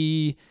 and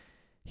he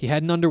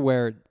had an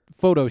underwear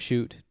photo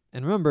shoot.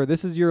 And remember,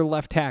 this is your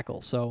left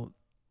tackle. So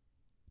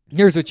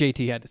here's what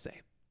JT had to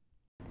say.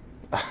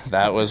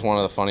 That was one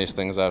of the funniest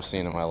things I've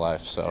seen in my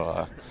life.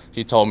 So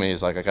he told me,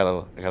 he's like, I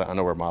got an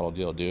underwear model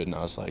deal, dude. And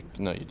I was like,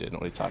 no, you didn't.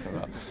 What are you talking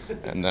about?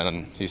 And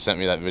then he sent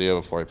me that video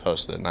before he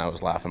posted it, and I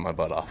was laughing my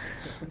butt off.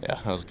 Yeah,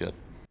 that was good.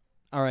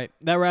 All right,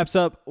 that wraps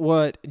up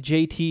what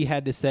JT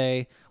had to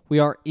say. We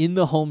are in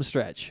the home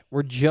stretch.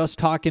 We're just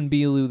talking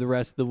Belu the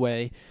rest of the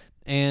way.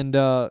 And,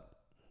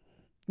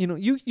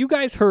 you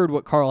guys heard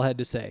what Carl had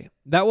to say.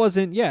 That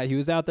wasn't, he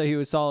was out there. He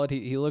was solid.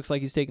 He looks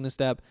like he's taking a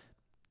step.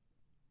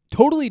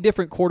 Totally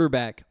different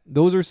quarterback.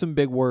 Those are some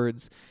big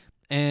words.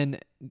 And,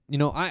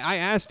 I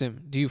asked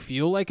him, do you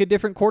feel like a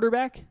different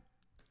quarterback?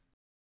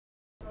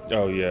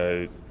 Oh, yeah,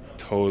 it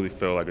totally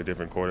felt like a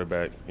different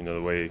quarterback.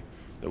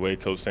 The way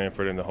Coach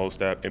Stanford and the whole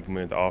staff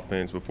implemented the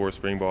offense before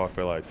spring ball, I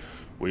felt like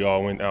we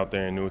all went out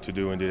there and knew what to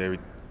do and did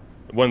everything.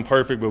 It wasn't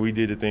perfect, but we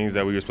did the things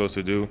that we were supposed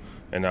to do.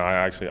 And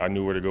I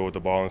knew where to go with the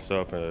ball and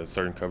stuff, and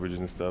certain coverages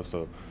and stuff.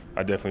 So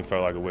I definitely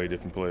felt like a way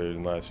different player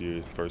than last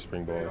year's first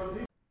spring ball.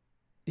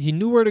 He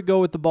knew where to go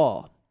with the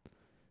ball.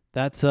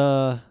 That's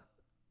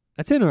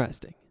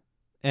interesting.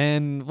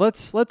 And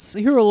let's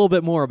hear a little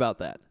bit more about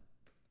that.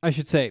 I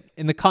should say,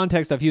 in the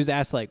context of he was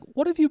asked, like,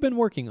 what have you been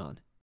working on?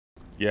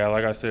 Yeah,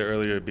 like I said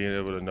earlier, being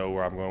able to know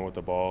where I'm going with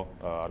the ball.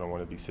 I don't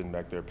want to be sitting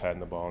back there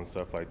patting the ball and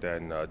stuff like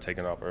that and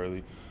taking off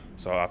early.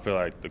 So I feel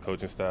like the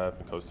coaching staff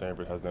and Coach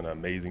Stanford has done an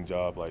amazing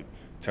job, like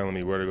telling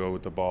me where to go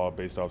with the ball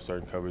based off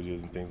certain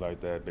coverages and things like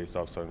that, based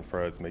off certain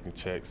fronts, making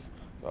checks.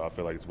 I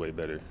feel like it's way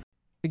better.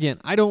 Again,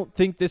 I don't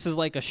think this is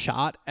like a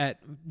shot at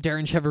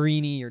Darren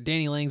Chiaverini or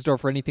Danny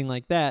Langsdorf or anything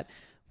like that,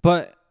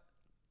 but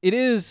it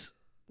is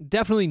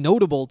definitely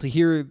notable to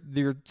hear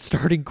their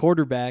starting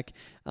quarterback.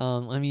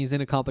 He's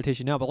in a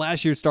competition now, but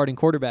last year's starting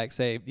quarterback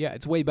say, yeah,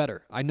 it's way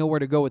better. I know where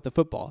to go with the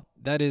football.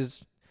 That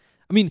is,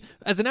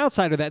 as an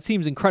outsider, that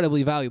seems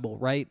incredibly valuable,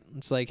 right?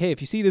 It's like, hey,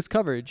 if you see this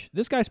coverage,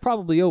 this guy's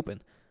probably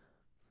open.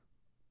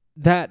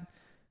 That,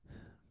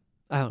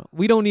 I don't know.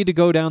 We don't need to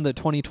go down the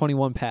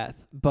 2021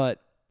 path,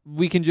 but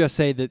we can just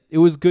say that it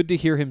was good to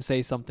hear him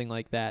say something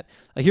like that.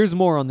 Here's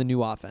more on the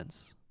new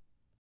offense.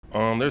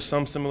 There's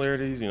some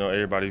similarities.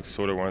 Everybody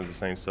sort of runs the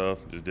same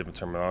stuff, just different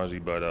terminology.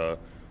 But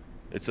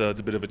it's a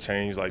bit of a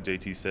change, like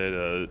JT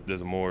said.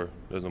 There's a more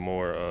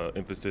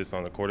emphasis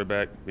on the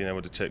quarterback being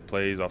able to check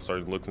plays off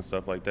certain looks and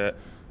stuff like that.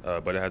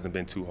 But it hasn't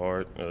been too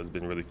hard. It's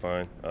been really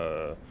fun.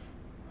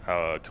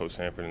 How Coach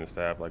Sanford and the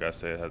staff, like I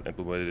said, have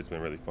implemented. It's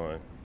been really fun.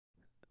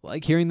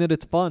 Like hearing that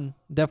it's fun.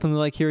 Definitely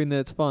like hearing that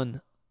it's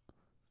fun.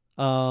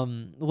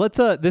 Let's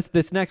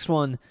this next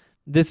one.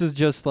 This is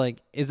just like,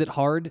 is it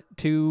hard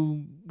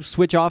to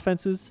switch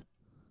offenses?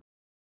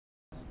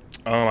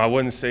 I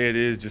wouldn't say it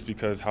is, just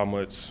because how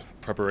much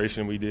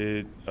preparation we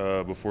did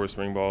before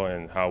spring ball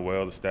and how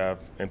well the staff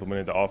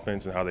implemented the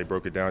offense and how they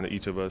broke it down to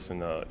each of us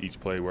and each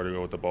play where to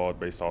go with the ball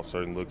based off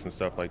certain looks and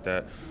stuff like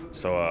that.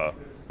 So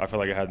I feel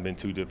like it hadn't been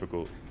too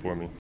difficult for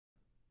me.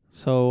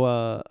 So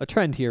a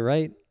trend here,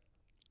 right?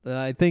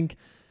 I think,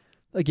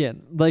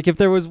 again, like if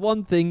there was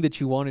one thing that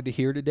you wanted to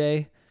hear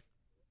today,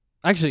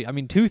 actually, I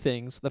mean, two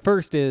things. The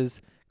first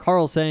is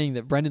Carl saying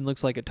that Brendan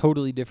looks like a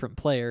totally different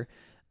player.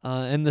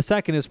 And the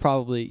second is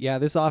probably,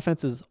 this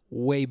offense is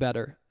way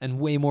better and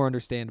way more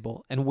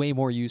understandable and way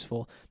more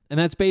useful. And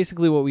that's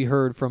basically what we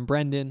heard from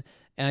Brendan.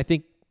 And I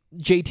think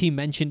JT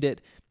mentioned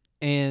it.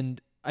 And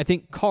I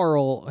think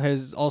Carl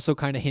has also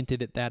kind of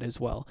hinted at that as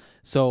well.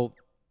 So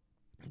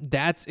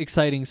that's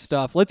exciting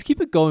stuff. Let's keep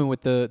it going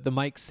with the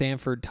Mike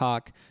Sanford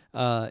talk.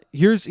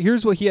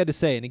 Here's what he had to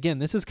say. And again,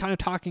 this is kind of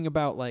talking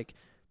about like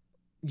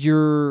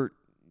your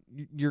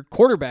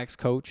quarterback's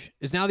coach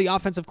is now the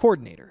offensive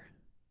coordinator.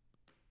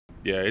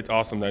 Yeah, it's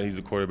awesome that he's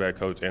the quarterback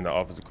coach and the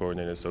offensive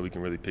coordinator, so we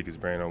can really pick his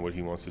brain on what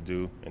he wants to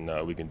do, and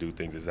we can do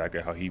things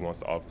exactly how he wants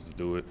the offense to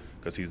do it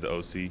because he's the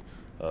OC.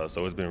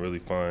 So it's been really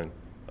fun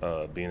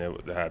being able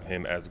to have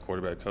him as the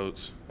quarterback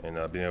coach and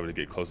being able to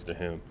get closer to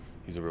him.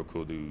 He's a real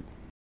cool dude.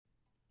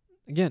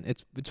 Again,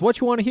 it's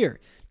what you want to hear.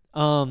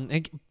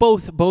 And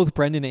both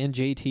Brendan and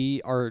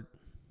JT are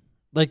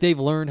like they've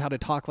learned how to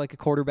talk like a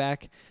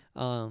quarterback.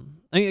 I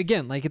mean,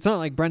 again, like it's not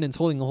like Brendan's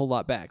holding a whole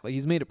lot back. Like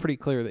he's made it pretty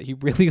clear that he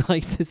really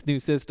likes this new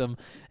system.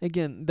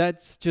 Again,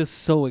 that's just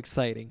so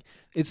exciting.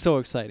 It's so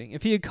exciting.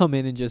 If he had come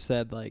in and just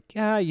said like,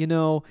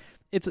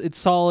 it's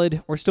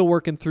solid. We're still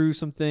working through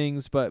some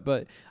things,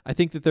 but I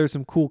think that there's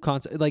some cool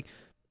concepts. Like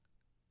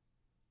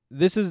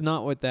this is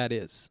not what that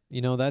is.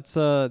 That's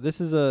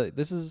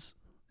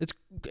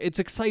it's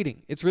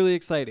exciting. It's really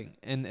exciting,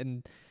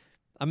 and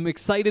I'm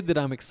excited that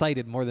I'm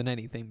excited more than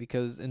anything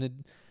because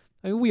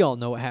we all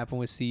know what happened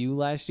with CU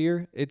last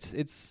year. It's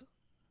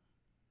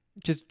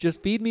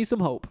just feed me some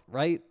hope,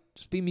 right?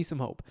 Just feed me some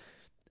hope.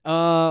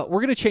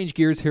 We're gonna change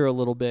gears here a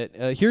little bit.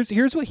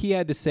 Here's what he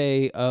had to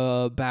say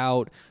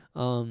about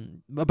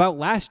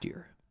last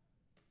year.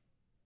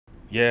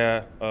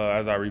 Yeah,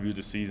 as I reviewed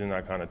the season,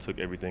 I kind of took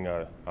everything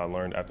I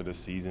learned after the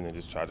season and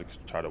just try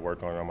to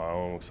work on it on my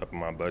own with some of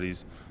my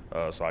buddies,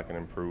 so I can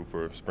improve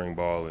for spring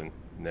ball and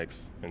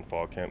next and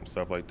fall camp and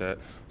stuff like that.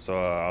 So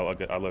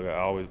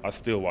I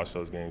still watch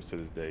those games to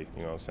this day.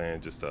 You know what I'm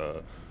saying? Just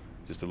to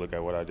look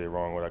at what I did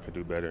wrong, what I could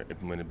do better,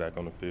 implement it back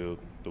on the field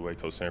the way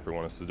Coach Sanford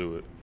wants us to do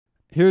it.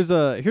 Here's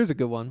a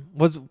good one.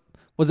 Was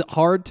it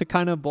hard to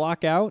kind of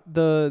block out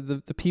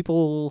the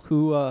people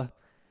who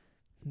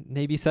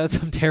maybe said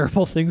some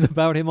terrible things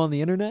about him on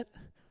the internet?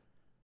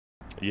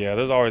 Yeah,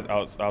 there's always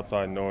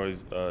outside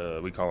noise.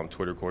 We call them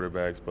Twitter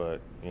quarterbacks,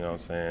 but you know what I'm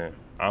saying?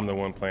 I'm the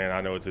one playing.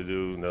 I know what to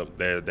do. No,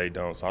 they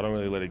don't. So I don't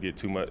really let it get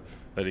to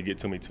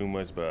me too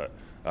much, but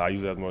I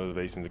use it as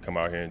motivation to come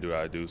out here and do what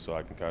I do so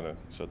I can kind of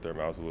shut their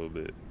mouths a little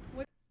bit.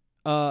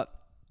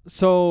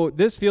 So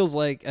this feels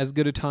like as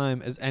good a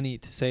time as any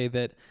to say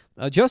that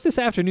just this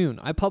afternoon,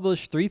 I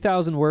published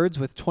 3,000 words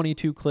with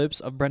 22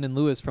 clips of Brendan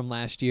Lewis from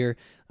last year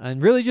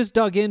and really just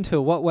dug into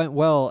what went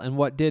well and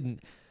what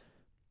didn't.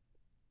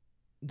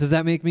 Does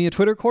that make me a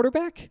Twitter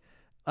quarterback?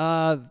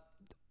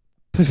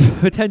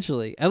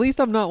 Potentially. At least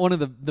I'm not one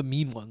of the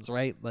mean ones,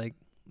 right? Like,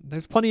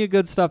 there's plenty of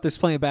good stuff. There's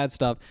plenty of bad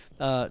stuff.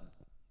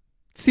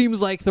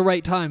 Seems like the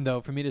right time,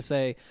 though, for me to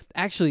say,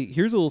 actually,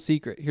 here's a little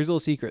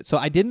secret. So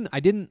I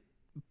didn't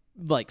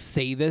like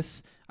say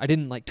this. I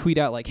didn't like tweet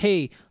out like,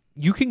 hey,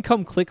 you can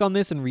come click on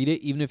this and read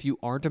it even if you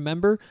aren't a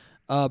member.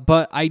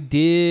 But I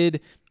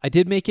did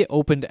make it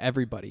open to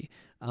everybody.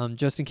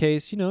 Just in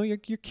case, you're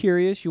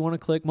curious, you want to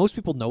click. Most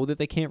people know that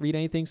they can't read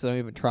anything, so they don't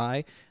even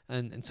try.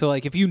 And so,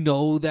 like, if you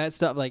know that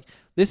stuff, like,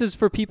 this is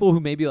for people who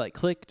maybe, like,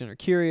 clicked and are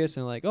curious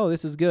and like, oh,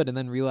 this is good, and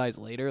then realize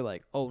later,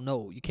 like, oh,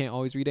 no, you can't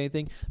always read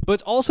anything. But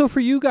it's also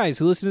for you guys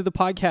who listen to the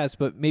podcast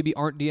but maybe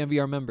aren't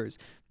DMVR members.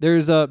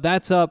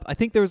 That's up. I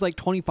think there was, like,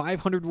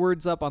 2,500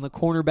 words up on the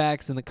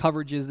cornerbacks and the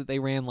coverages that they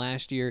ran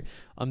last year.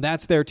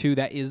 That's there, too.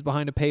 That is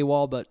behind a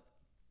paywall, but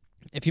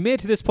if you made it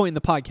to this point in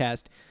the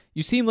podcast,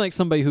 you seem like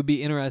somebody who'd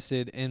be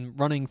interested in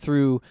running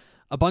through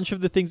a bunch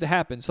of the things that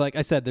happened. So like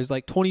I said, there's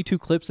like 22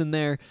 clips in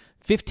there.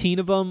 15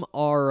 of them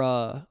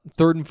are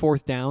third and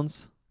fourth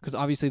downs because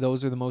obviously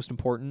those are the most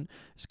important.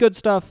 There's good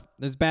stuff.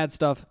 There's bad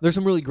stuff. There's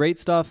some really great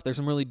stuff. There's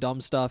some really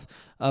dumb stuff.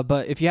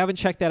 But if you haven't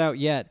checked that out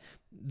yet,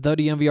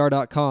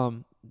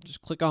 thedmvr.com,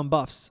 just click on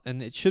Buffs,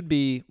 and it should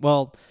be,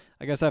 well,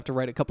 I guess I have to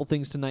write a couple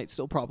things tonight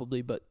still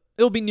probably, but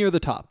it'll be near the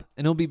top,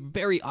 and it'll be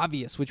very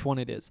obvious which one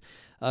it is.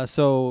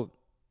 So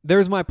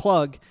there's my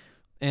plug,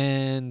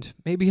 and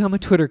maybe I'm a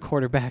Twitter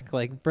quarterback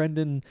like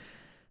Brendan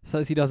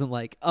says he doesn't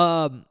like.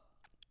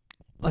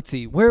 Let's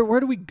see, where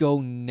do we go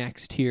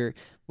next here?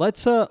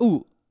 Let's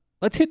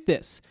hit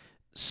this.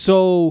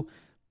 So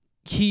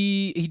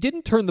he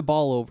didn't turn the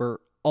ball over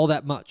all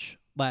that much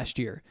last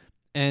year.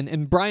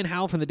 And Brian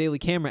Howell from the Daily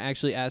Camera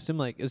actually asked him,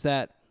 like, is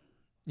that,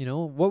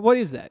 what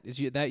is that?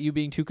 Is that you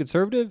being too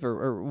conservative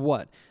or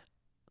what?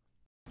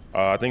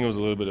 I think it was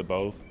a little bit of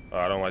both.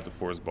 I don't like to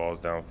force balls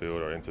downfield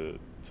or into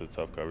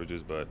tough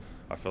coverages, but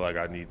I feel like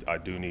I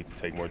do need to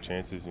take more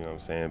chances, you know what I'm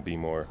saying, be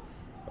more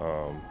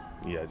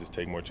just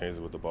take more chances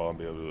with the ball and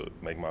be able to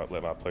let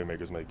my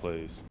playmakers make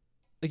plays.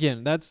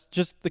 Again, that's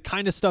just the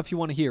kind of stuff you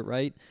want to hear,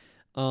 right?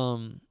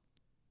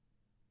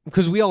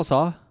 Because we all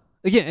saw.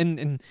 Again,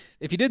 and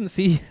if you didn't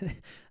see,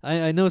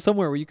 I know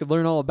somewhere where you could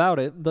learn all about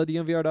it,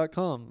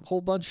 thedmvr.com.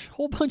 Whole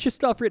bunch of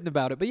stuff written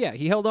about it. But yeah,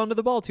 he held on to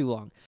the ball too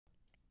long.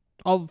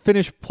 I'll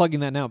finish plugging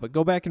that now, but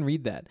go back and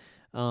read that.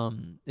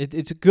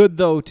 It's good,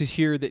 though, to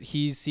hear that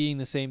he's seeing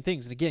the same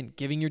things. And again,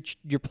 giving your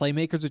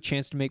playmakers a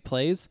chance to make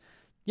plays.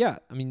 Yeah,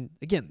 I mean,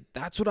 again,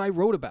 that's what I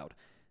wrote about.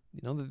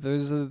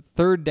 There's a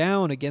third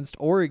down against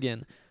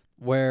Oregon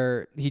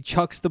where he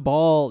chucks the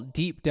ball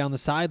deep down the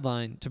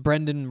sideline to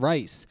Brendan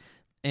Rice,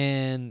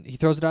 and he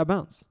throws it out of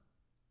bounds.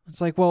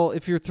 It's like, well,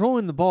 if you're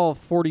throwing the ball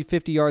 40,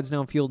 50 yards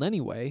downfield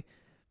anyway,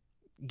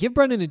 give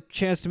Brendan a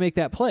chance to make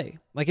that play.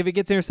 Like, if it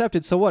gets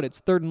intercepted, so what?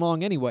 It's 3rd and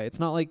long anyway. It's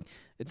not like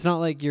it's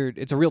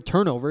a real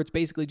turnover. It's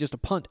basically just a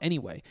punt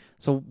anyway.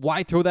 So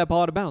why throw that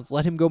ball out of bounds?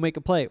 Let him go make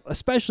a play,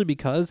 especially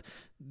because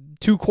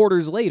 2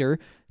 quarters later,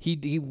 he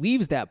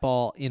leaves that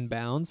ball in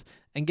bounds,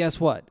 and guess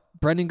what?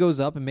 Brendan goes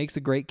up and makes a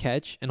great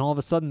catch, and all of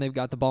a sudden they've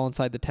got the ball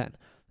inside the 10.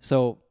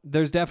 So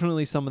there's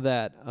definitely some of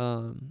that,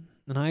 and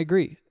I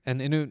agree.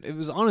 And it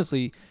was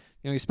honestly,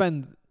 you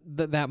spend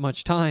that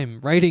much time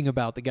writing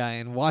about the guy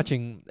and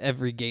watching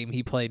every game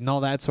he played and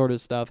all that sort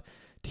of stuff.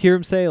 To hear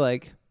him say,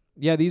 like,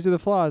 yeah, these are the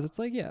flaws, it's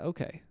like, yeah,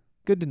 okay,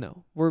 good to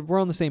know. We're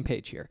on the same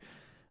page here.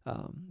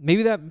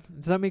 Maybe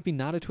does that make me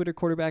not a Twitter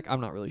quarterback?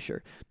 I'm not really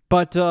sure.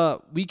 But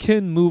we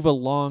can move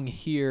along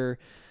here.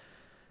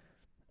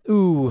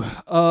 Here's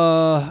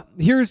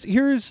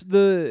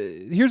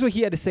what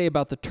he had to say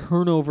about the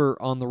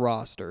turnover on the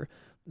roster.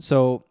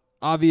 So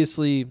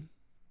obviously,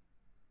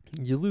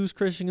 you lose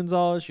Christian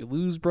Gonzalez, you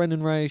lose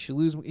Brendan Rice,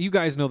 you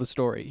guys know the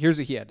story. Here's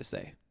what he had to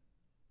say.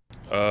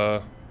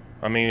 The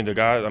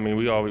guys.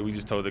 We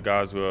just told the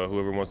guys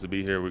whoever wants to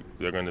be here,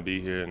 they're going to be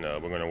here, and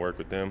we're going to work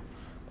with them.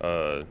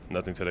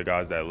 Nothing to the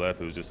guys that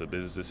left. It was just a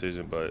business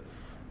decision, but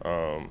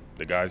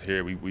the guys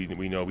here,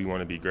 we know we want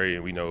to be great,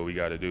 and we know what we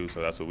got to do.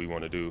 So that's what we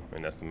want to do,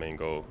 and that's the main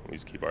goal. We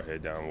just keep our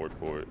head down and work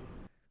for it.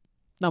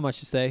 Not much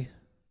to say.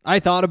 I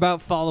thought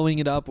about following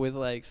it up with,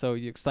 like, so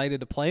you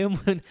excited to play them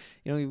when,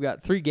 you've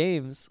got 3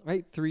 games,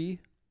 right? 3,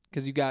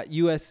 because you got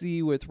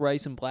USC with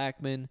Rice and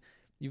Blackman.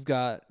 You've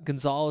got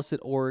Gonzalez at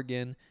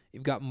Oregon.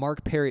 You've got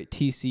Mark Perry at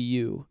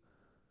TCU.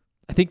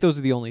 I think those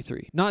are the only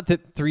 3. Not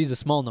that 3 is a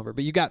small number,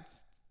 but you got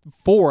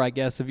 4, I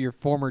guess, of your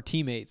former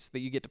teammates that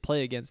you get to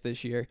play against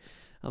this year.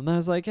 I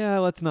was like,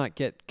 let's not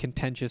get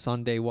contentious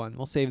on day 1.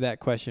 We'll save that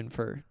question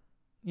for,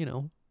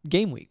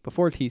 game week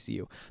before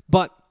TCU.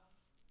 But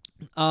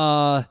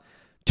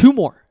 2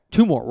 more.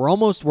 We're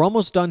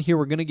almost done here.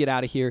 We're going to get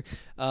out of here.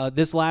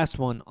 This last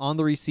one on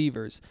the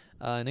receivers.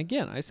 And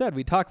again, I said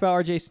we talk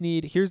about RJ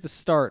Sneed. Here's the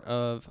start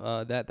of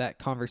that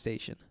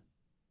conversation.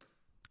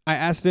 I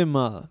asked him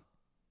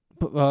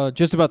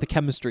just about the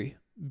chemistry,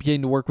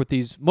 beginning to work with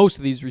most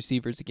of these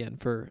receivers again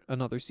for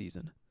another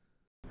season.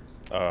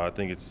 I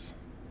think it's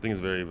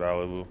very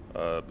valuable,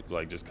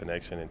 like just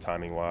connection and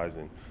timing wise,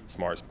 and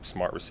smart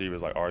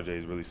receivers like RJ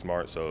is really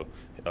smart. So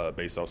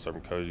based off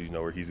certain coaches, you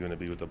know where he's going to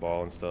be with the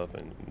ball and stuff,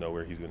 and know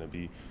where he's going to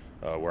be,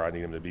 where I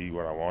need him to be,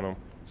 where I want him.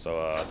 So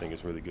I think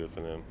it's really good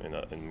for them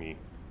and me.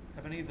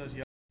 Have any of those?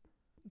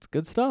 It's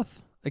good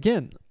stuff.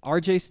 Again,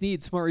 RJ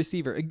Sneed, smart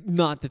receiver.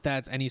 Not that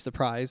that's any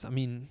surprise. I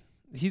mean,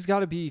 he's got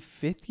to be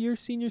 5th year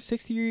senior,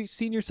 6th year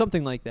senior,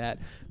 something like that.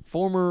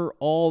 Former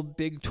all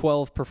Big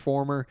 12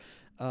 performer.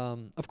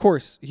 Of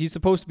course, he's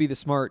supposed to be the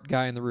smart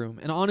guy in the room.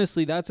 And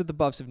honestly, that's what the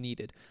Buffs have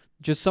needed.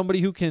 Just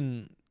somebody who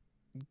can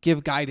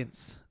give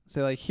guidance.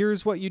 Say, like,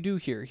 here's what you do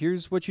here.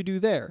 Here's what you do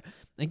there.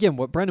 Again,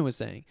 what Brendan was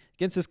saying.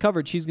 Against this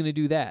coverage, he's going to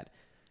do that.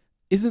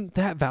 Isn't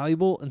that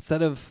valuable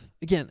instead of,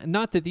 again,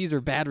 not that these are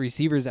bad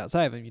receivers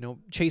outside of him.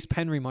 Chase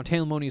Penry,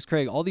 Montana Lamonius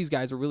Craig, all these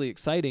guys are really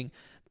exciting.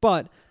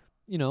 But,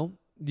 you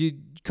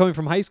coming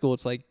from high school,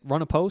 it's like,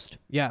 run a post?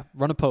 Yeah,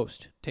 run a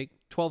post. Take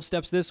 12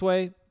 steps this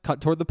way,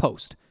 cut toward the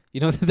post.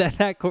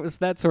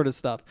 That sort of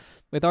stuff.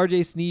 With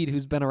RJ Sneed,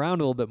 who's been around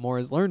a little bit more,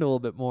 has learned a little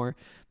bit more,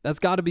 that's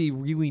got to be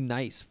really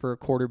nice for a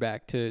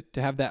quarterback to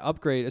have that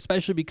upgrade,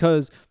 especially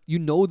because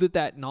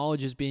that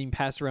knowledge is being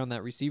passed around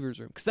that receivers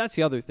room. Because that's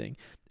the other thing,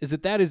 is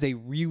that is a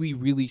really,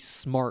 really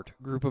smart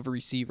group of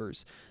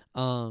receivers.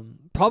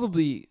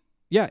 Probably,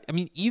 yeah, I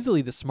mean,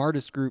 easily the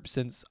smartest group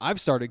since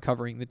I've started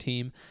covering the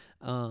team.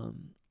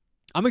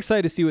 I'm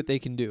excited to see what they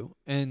can do.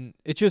 And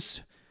it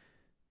just,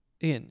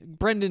 again,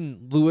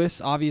 Brendan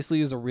Lewis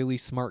obviously is a really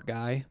smart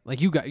guy.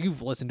 Like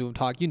you've listened to him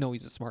talk, you know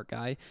he's a smart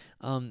guy.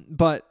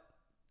 But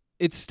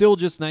it's still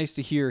just nice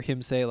to hear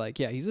him say, like,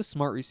 yeah, he's a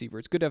smart receiver.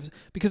 It's good to have,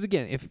 because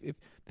again, if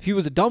he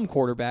was a dumb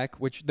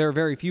quarterback, which there are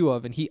very few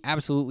of, and he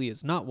absolutely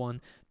is not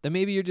one, then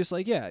maybe you're just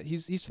like, yeah,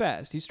 he's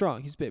fast, he's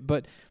strong, he's big.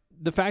 But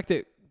the fact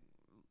that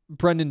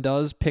Brendan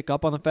does pick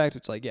up on the fact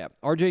it's like, yeah,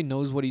 RJ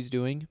knows what he's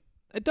doing.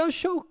 It does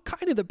show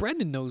kind of that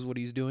Brendan knows what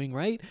he's doing,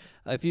 right?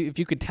 If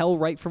you could tell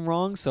right from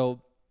wrong.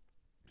 So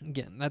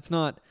again, that's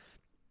not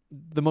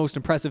the most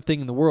impressive thing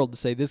in the world to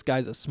say this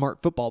guy's a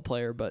smart football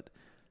player, but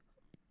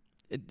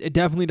it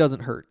definitely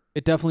doesn't hurt.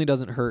 It definitely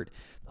doesn't hurt.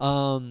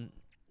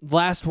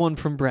 Last one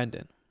from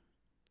Brendan.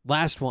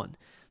 Last one.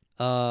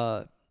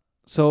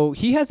 So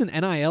he has an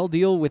NIL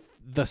deal with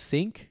The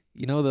Sink,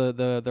 you know,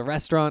 the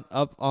restaurant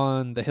up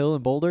on the hill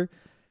in Boulder.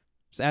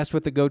 Just asked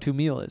what the go-to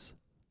meal is.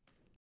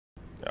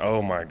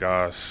 Oh my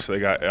gosh,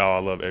 I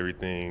love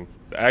everything.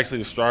 Actually,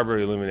 the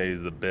strawberry lemonade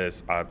is the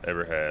best I've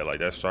ever had. Like,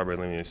 that strawberry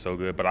lemonade is so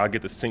good. But I'll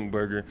get the Sink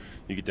burger.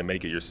 You get to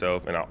make it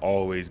yourself, and I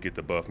always get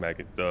the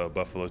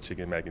buffalo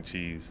chicken mac and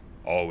cheese.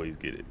 Always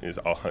get it. It's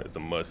a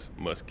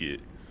must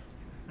get.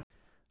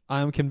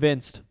 I'm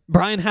convinced.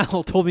 Brian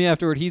Howell told me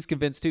afterward he's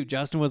convinced too.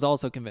 Justin was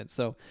also convinced.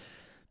 So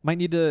might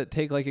need to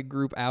take like a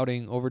group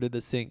outing over to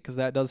the Sink because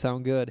that does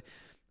sound good.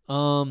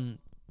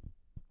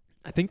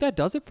 I think that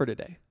does it for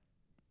today.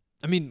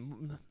 I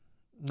mean,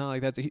 not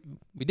like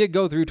we did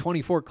go through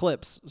 24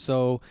 clips,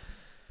 so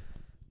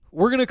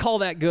we're going to call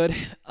that good.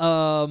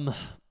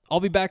 I'll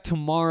be back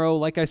tomorrow.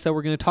 Like I said,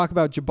 we're going to talk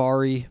about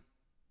Jabari.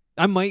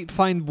 I might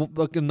find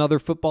another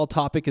football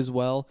topic as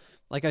well.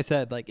 Like I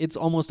said, like it's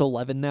almost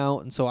 11 now,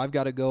 and so I've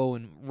got to go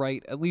and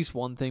write at least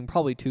one thing,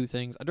 probably two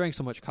things. I drank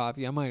so much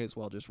coffee, I might as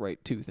well just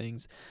write two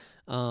things.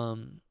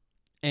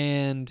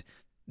 And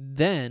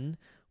then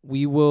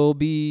we will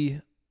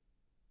be...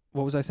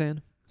 What was I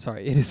saying?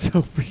 Sorry, it is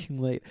so freaking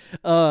late.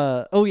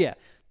 Oh yeah.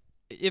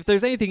 If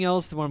there's anything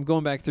else when I'm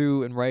going back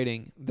through and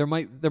writing, there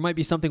might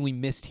be something we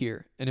missed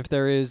here. And if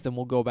there is, then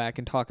we'll go back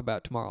and talk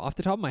about tomorrow. Off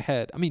the top of my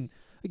head, I mean,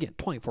 again,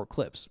 24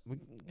 clips. We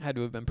had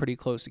to have been pretty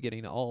close to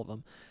getting to all of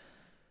them.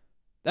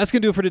 That's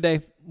going to do it for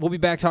today. We'll be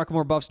back talking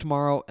more Buffs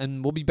tomorrow,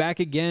 and we'll be back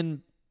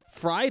again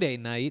Friday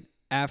night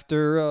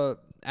after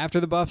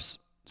the Buffs'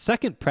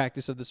 second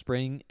practice of the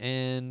spring,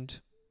 and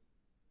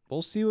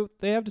we'll see what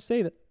they have to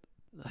say.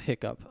 A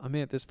hiccup. I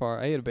made it this far.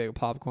 I ate a bag of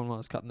popcorn while I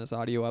was cutting this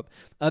audio up.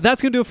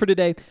 That's going to do it for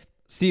today.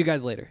 See you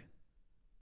guys later.